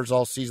good numbers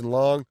all season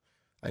long.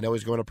 I know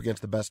he's going up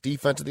against the best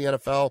defense in the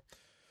NFL.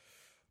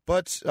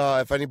 But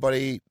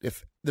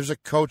if there's a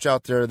coach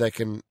out there that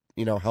can,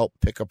 help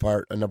pick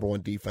apart a number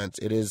one defense,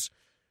 it is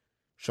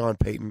Sean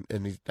Payton,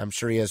 and I'm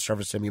sure he has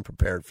Trevor Siemian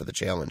prepared for the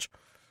challenge.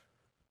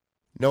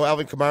 No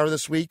Alvin Kamara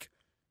this week.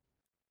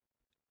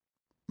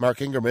 Mark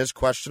Ingram is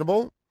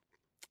questionable,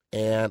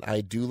 and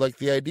I do like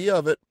the idea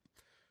of it.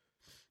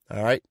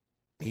 All right.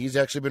 He's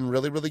actually been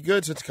really, really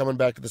good since coming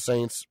back to the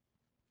Saints.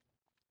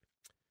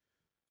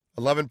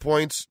 11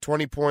 points,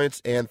 20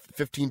 points, and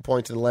 15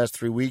 points in the last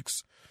 3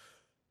 weeks.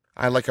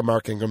 I like a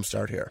Mark Ingram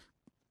start here.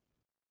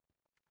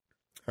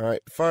 All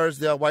right. As far as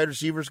the wide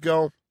receivers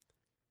go,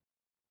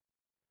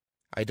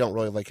 I don't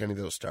really like any of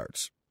those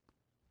starts.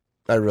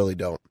 I really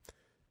don't.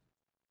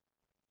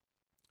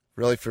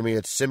 Really, for me,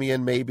 it's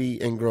Siemian, maybe,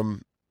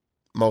 Ingram,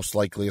 most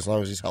likely, as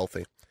long as he's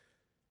healthy.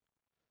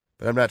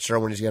 But I'm not sure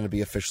when he's going to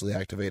be officially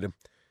activated.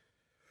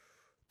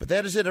 But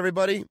that is it,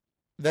 everybody.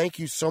 Thank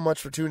you so much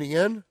for tuning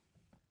in.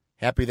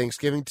 Happy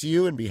Thanksgiving to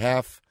you on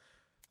behalf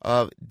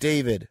of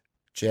David,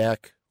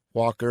 Jack,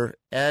 Walker,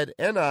 Ed,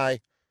 and I.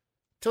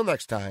 Till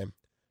next time,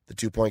 the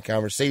 2 Point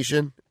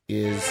Conversation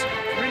is...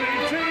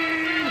 319!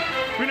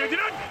 399!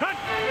 Hut!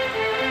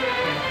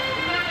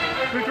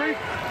 33!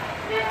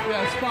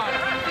 Yeah, spot.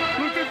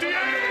 Blue 58!